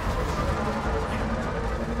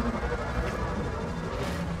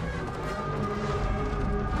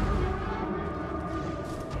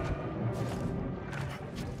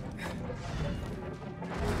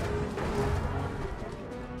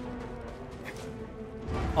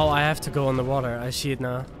 Oh, I have to go on the water. I see it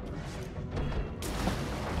now.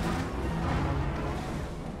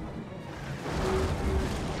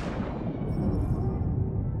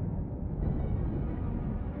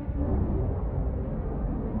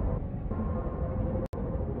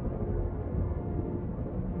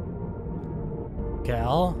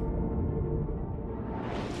 Gal?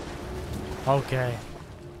 Okay.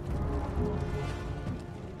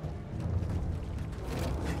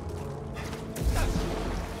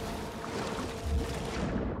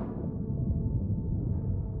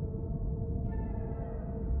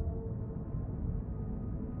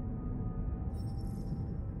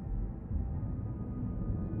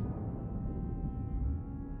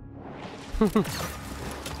 Starting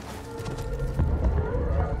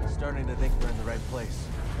to think we're in the right place.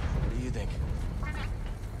 What do you think?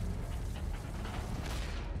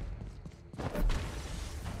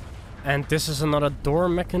 And this is another door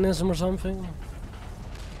mechanism or something?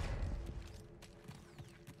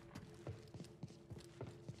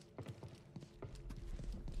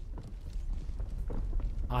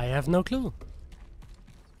 I have no clue.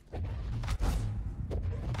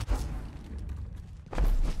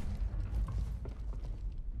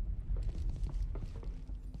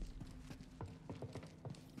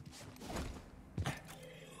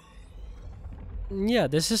 Yeah,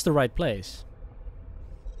 this is the right place.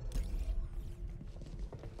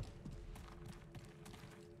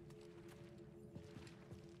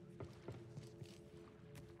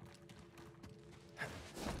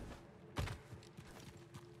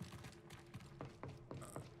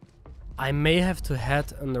 I may have to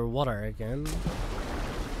head underwater again.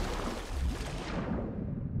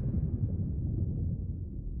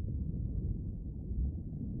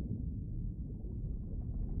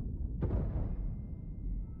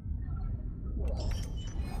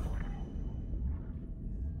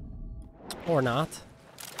 Or not.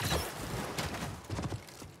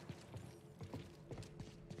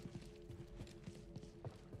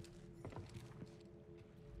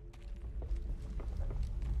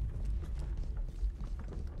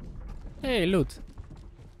 Hey, loot.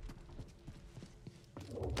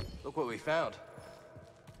 Look what we found.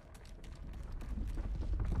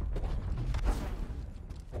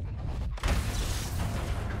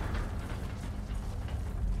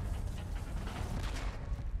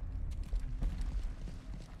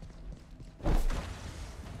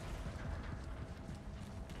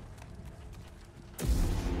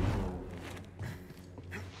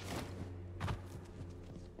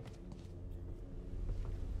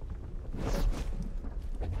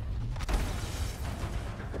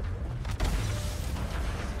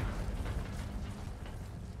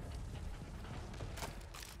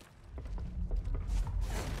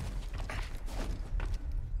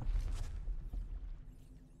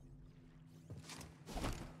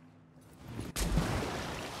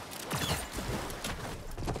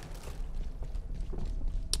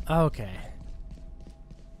 Okay.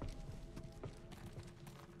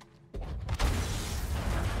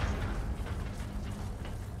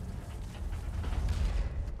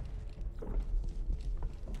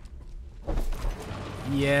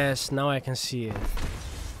 Yes, now I can see it.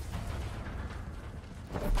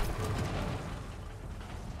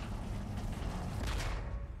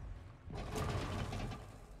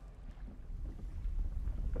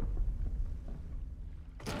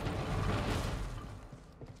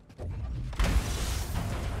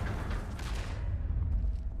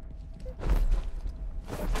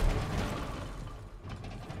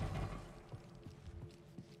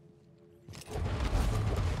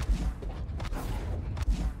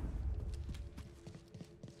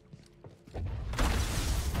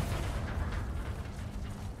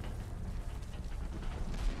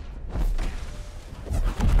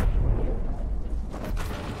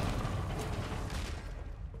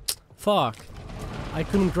 Fuck. I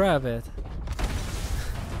couldn't grab it.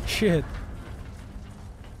 Shit.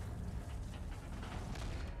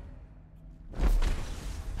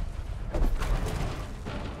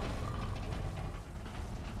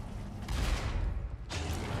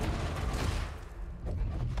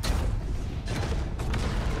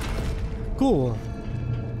 Cool.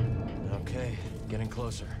 Okay, getting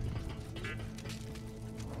closer.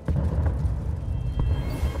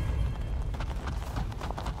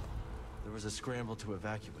 There was a scramble to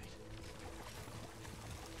evacuate.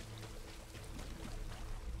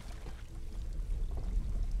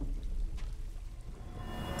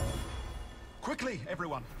 Quickly,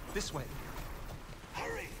 everyone! This way.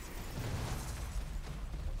 Hurry!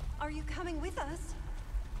 Are you coming with us?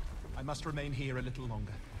 I must remain here a little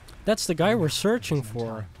longer. That's the guy we're searching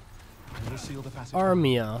for.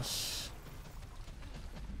 Armias.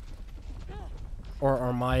 Or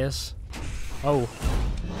Armias. Oh.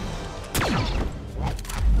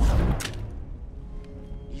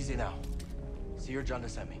 Easy now. See your Junda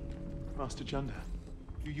sent me. Master Junda,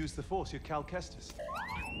 you use the Force, you Cal Kestis.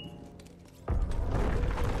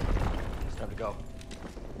 It's time to go.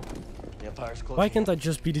 The Empire's close. Why can't I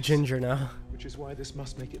just be the ginger now? Which is why this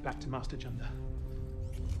must make it back to Master Junda.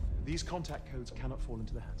 These contact codes cannot fall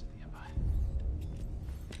into the hands of the Empire.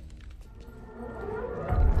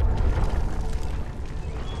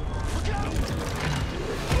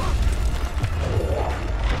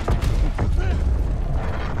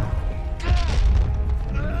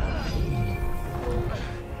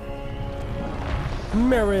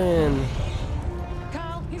 MERRIN!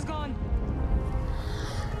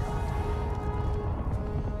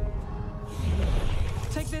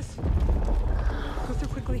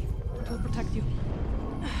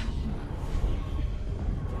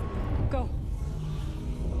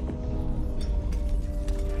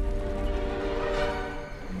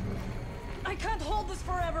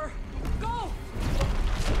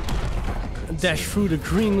 dash through the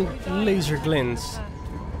green laser glints.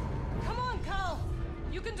 Come on, Cal!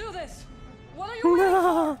 You can do this! What are you waiting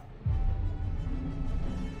for?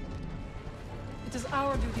 It is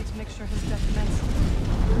our duty to make sure his death meant something.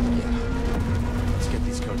 Yeah. Let's get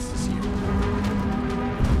these codes to see you.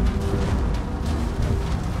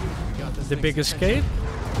 The big escape?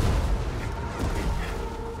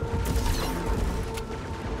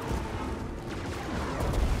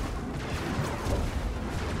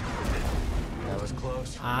 That was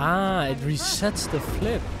close. Ah, it resets the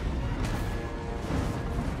flip.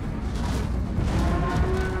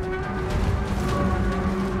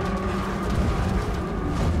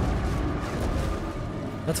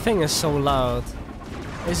 That thing is so loud.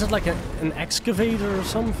 Is it like an excavator or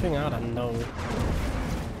something? I don't know.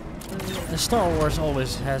 Star Wars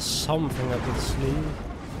always has something up its sleeve.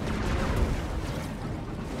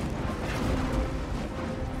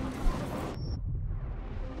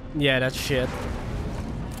 Yeah, that's shit.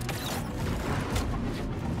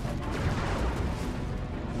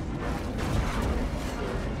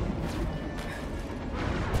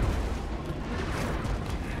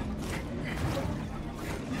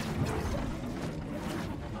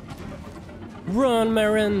 Run,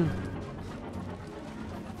 MERRIN!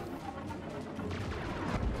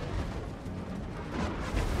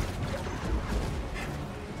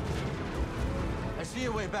 I see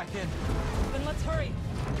a way back in. Then let's hurry.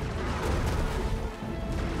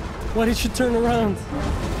 Why did you turn around?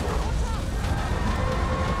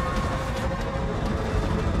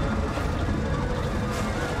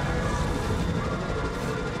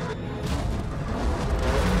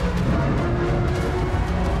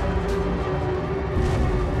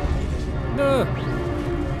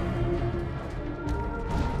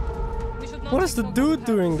 What is the dude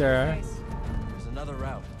doing there? There's another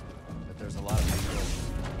route, but there's a lot of people.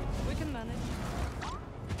 We can manage.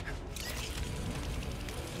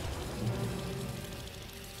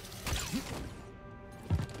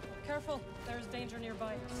 Careful, there's danger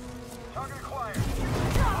nearby. Target acquired.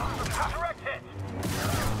 Direct hit.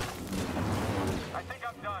 I think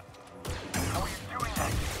I'm done. How are you doing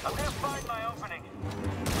that? I'm gonna find my opening.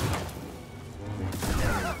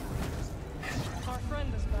 Our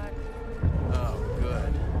friend is back. Oh,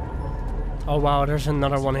 good. Oh wow, there's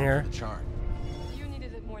another one here. You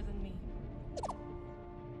needed it more than me.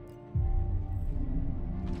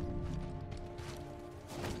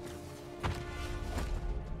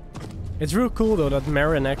 It's real cool though that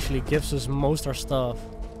MERRIN actually gives us most of our stuff.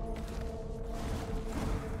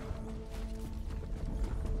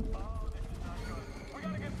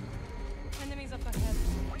 Enemies up ahead.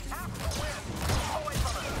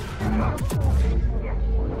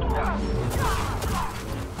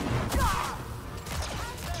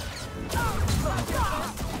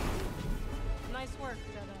 Nice work,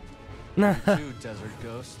 Jedi. You, Desert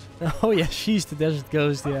Ghost. Oh yeah, she's the Desert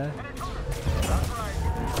Ghost, yeah.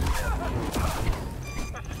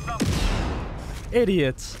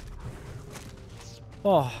 Idiots.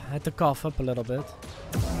 Oh, I had to cough up a little bit.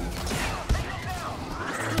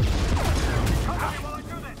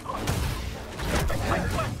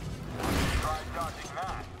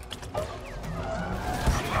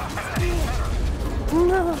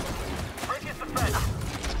 No.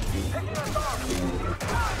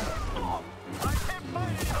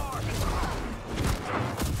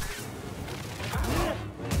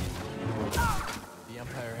 The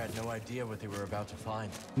Empire had no idea what they were about to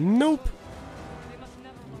find. Nope.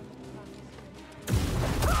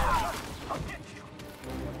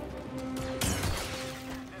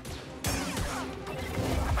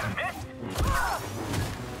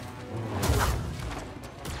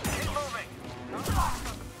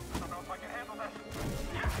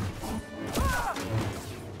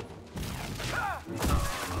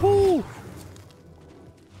 Woo!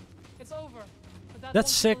 It's over. But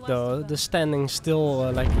That's sick though, the standing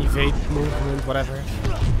still, like evade movement, whatever.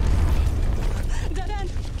 Dead end.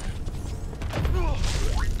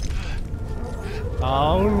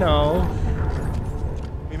 Oh no.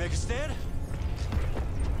 We make a stand?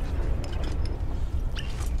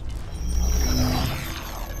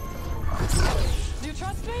 Do you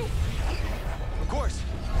trust me? Of course.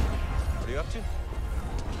 What are you up to?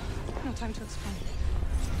 No time to explain.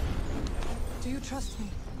 Do you trust me?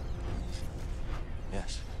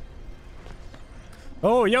 Yes.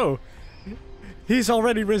 Oh, yo! He's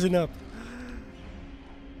already risen up.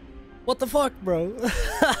 What the fuck, bro?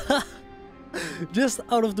 Just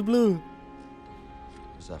out of the blue.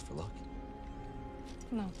 Was that for luck?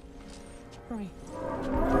 No. Hurry.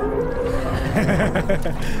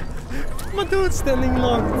 My dude's standing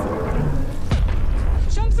locked.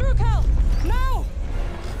 Jump through, Cal! Now!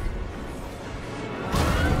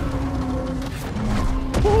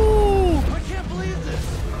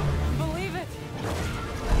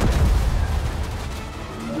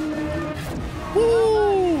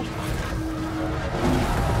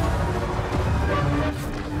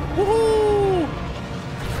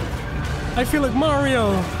 I feel like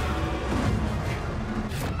Mario.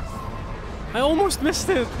 I almost missed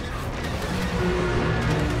it.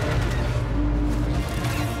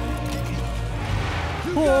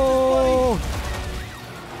 Whoa!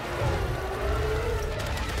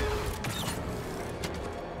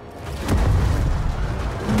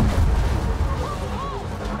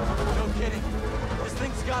 No kidding. This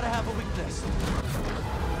thing's gotta have a weakness.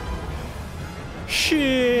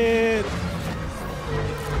 Shit!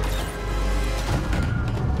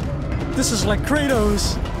 This is like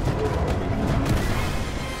Kratos.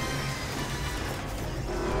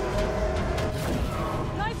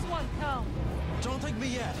 Nice one, Cal. Don't think me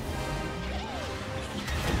yet.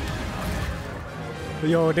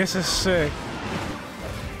 Yo, this is sick.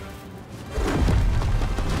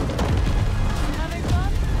 Having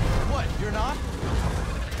fun? What, you're not?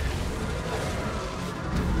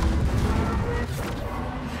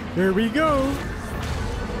 Here we go.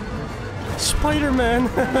 Spider-Man. We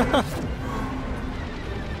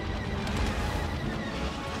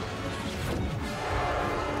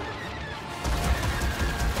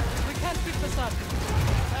can't keep this up.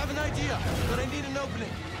 I have an idea, but I need an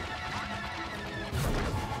opening.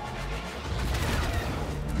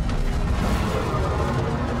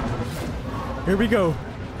 Here we go.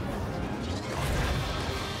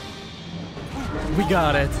 We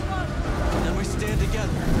got it. Then we stand together.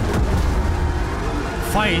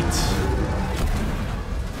 Fight.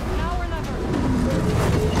 Now or never.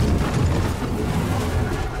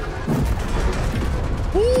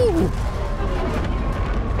 Woo!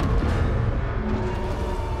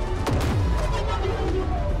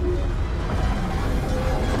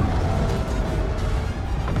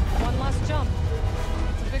 One last jump.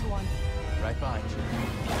 It's a big one. Right behind you.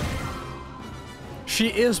 She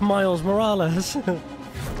is Miles Morales.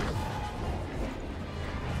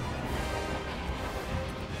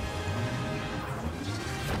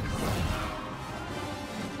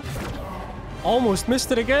 Almost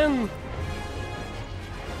missed it again.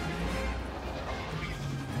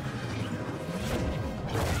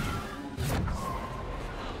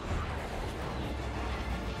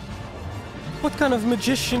 What kind of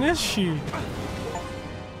magician is she?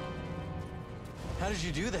 How did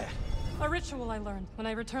you do that? A ritual I learned when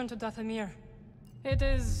I returned to Dathomir. It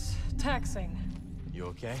is taxing. You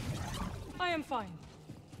okay? I am fine.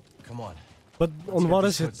 Come on. But on get what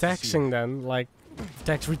these is it codes to see taxing then? Like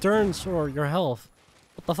tax returns or your health?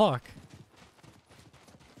 What the fuck?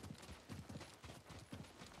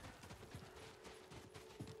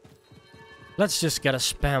 Let's just get a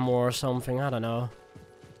spam war or something, I don't know.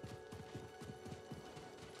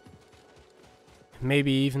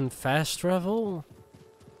 Maybe even fast travel?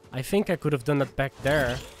 I think I could have done that back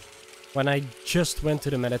there. When I just went to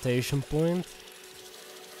the meditation point.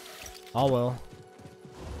 Oh well.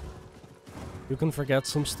 You can forget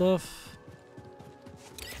some stuff.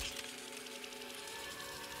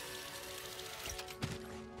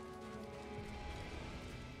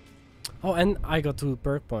 Oh, and I got 2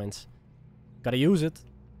 perk points. Gotta use it.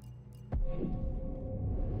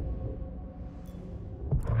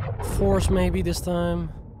 Force maybe this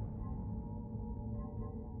time.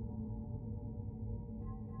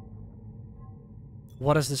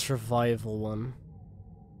 What is the survival one?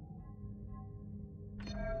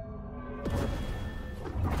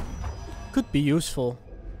 Could be useful.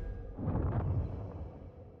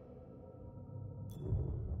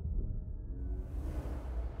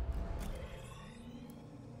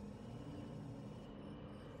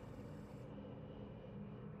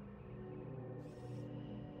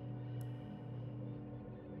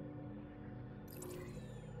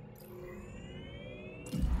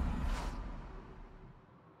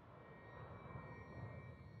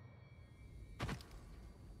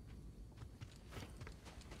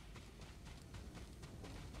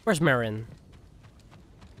 Where's MERRIN?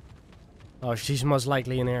 Oh, she's most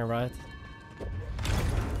likely in here, right?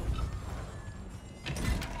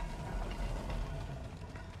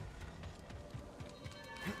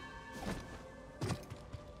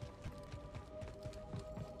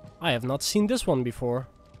 I have not seen this one before.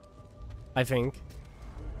 I think.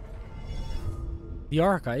 The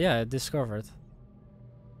Arca, yeah, discovered.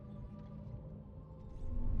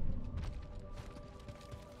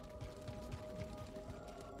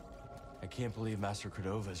 I can't believe Master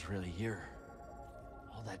Cordova is really here.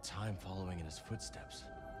 All that time following in his footsteps.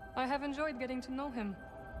 I have enjoyed getting to know him.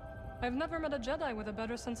 I've never met a Jedi with a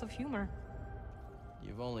better sense of humor.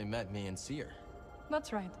 You've only met me and Seer.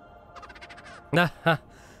 That's right. Nah.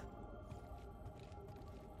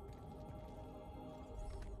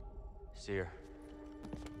 Seer.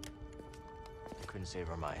 I couldn't save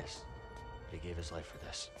Armias. He gave his life for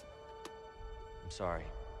this. I'm sorry.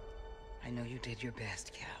 I know you did your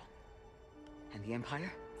best, Cal. And the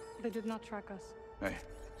Empire? They did not track us. Hey,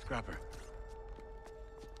 Scrapper.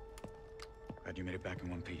 Glad you made it back in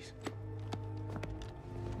one piece.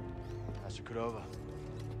 Master Cordova,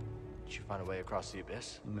 did you find a way across the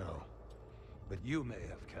abyss? No. But you may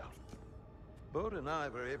have, Cal. Bode and I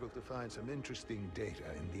were able to find some interesting data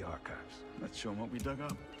in the archives. Let's show them what we dug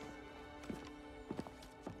up.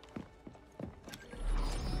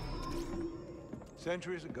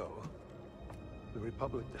 Centuries ago, the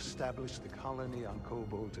Republic established a colony on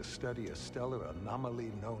Koboh to study a stellar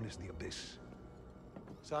anomaly known as the Abyss.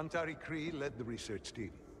 Santari Khri led the research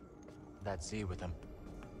team. That Z with him.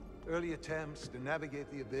 Early attempts to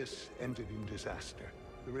navigate the Abyss ended in disaster.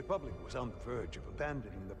 The Republic was on the verge of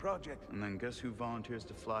abandoning the project. And then guess who volunteers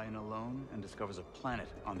to fly in alone and discovers a planet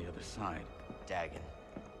on the other side? Dagon.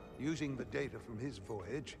 Using the data from his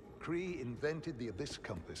voyage, Khri invented the Abyss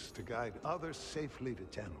Compass to guide others safely to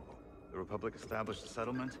Tenel. The Republic established a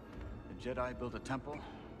settlement. The Jedi built a temple.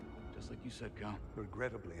 Just like you said, Cal.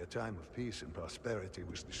 Regrettably, a time of peace and prosperity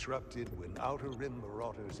was disrupted when Outer Rim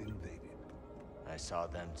marauders invaded. I saw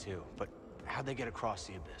them too, but how'd they get across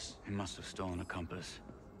the Abyss? He must have stolen a compass.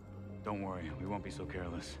 Don't worry, we won't be so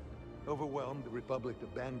careless. Overwhelmed, the Republic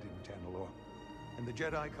abandoned Tenelor, and the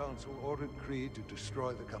Jedi Council ordered Khri to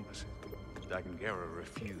destroy the compasses. Dagon Gera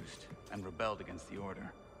refused and rebelled against the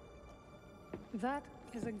Order. That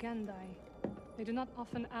is a Gendai. They do not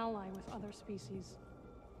often ally with other species.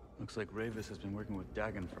 Looks like Ravis has been working with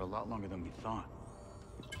Dagon for a lot longer than we thought.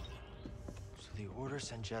 So the Order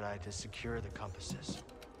sent Jedi to secure the compasses.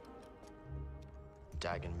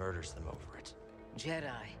 Dagon murders them over it.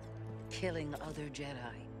 Jedi. Killing other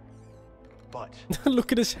Jedi. But...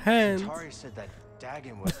 Look at his hand. Santari said that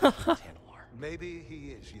Dagon was the Tenelor. Maybe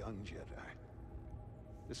he is young Jedi.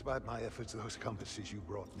 Despite my efforts, those compasses you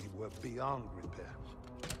brought me were beyond repair.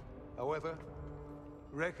 However,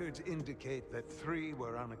 records indicate that 3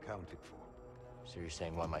 were unaccounted for. So you're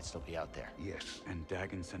saying one might still be out there? Yes. And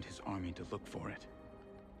Dagon sent his army to look for it.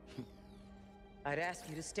 I'd ask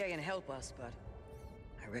you to stay and help us, but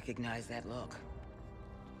I recognize that look.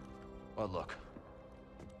 What look?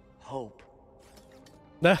 Hope.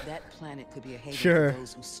 That planet could be a haven Sure. for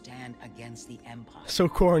those who stand against the Empire. So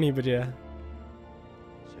corny, but yeah.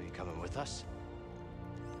 So you coming with us?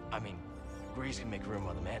 I mean, Grease can make room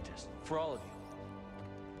on the Mantis. For all of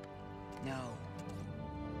you. No.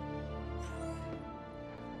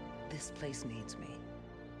 This place needs me.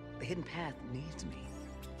 The hidden path needs me.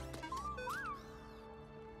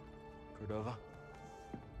 Cordova?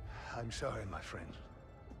 I'm sorry, my friend.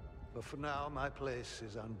 But for now, my place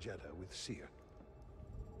is on Jeddah with Seer.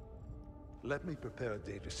 Let me prepare a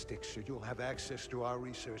data stick so you'll have access to our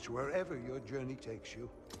research wherever your journey takes you.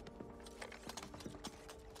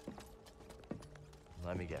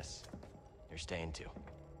 Let me guess. You're staying too.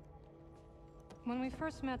 When we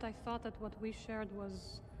first met, I thought that what we shared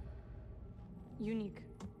was... unique.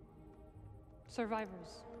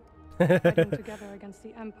 Survivors. Fighting together against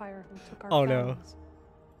the Empire who took our families.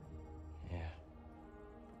 Yeah.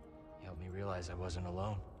 You helped me realize I wasn't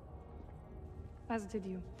alone. As did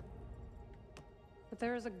you. But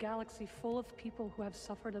there is a galaxy full of people who have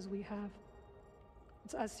suffered as we have.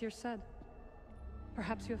 It's as Seer said.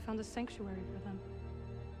 Perhaps you have found a sanctuary for them.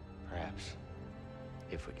 Perhaps.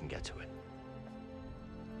 If we can get to it.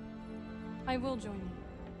 I will join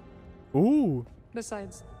you. Ooh.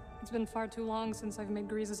 Besides, it's been far too long since I've made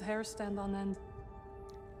Grease's hair stand on end.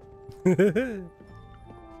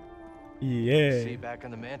 Yeah. See you back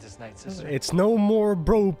on the Mantis night, sister. It's no more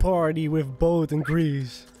bro party with Bode and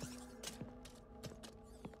Grease.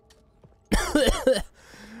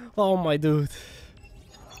 Oh my dude.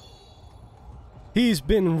 He's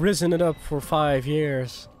been risen it up for 5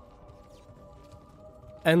 years.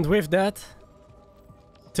 And with that,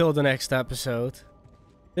 till the next episode.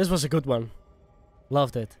 This was a good one.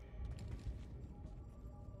 Loved it.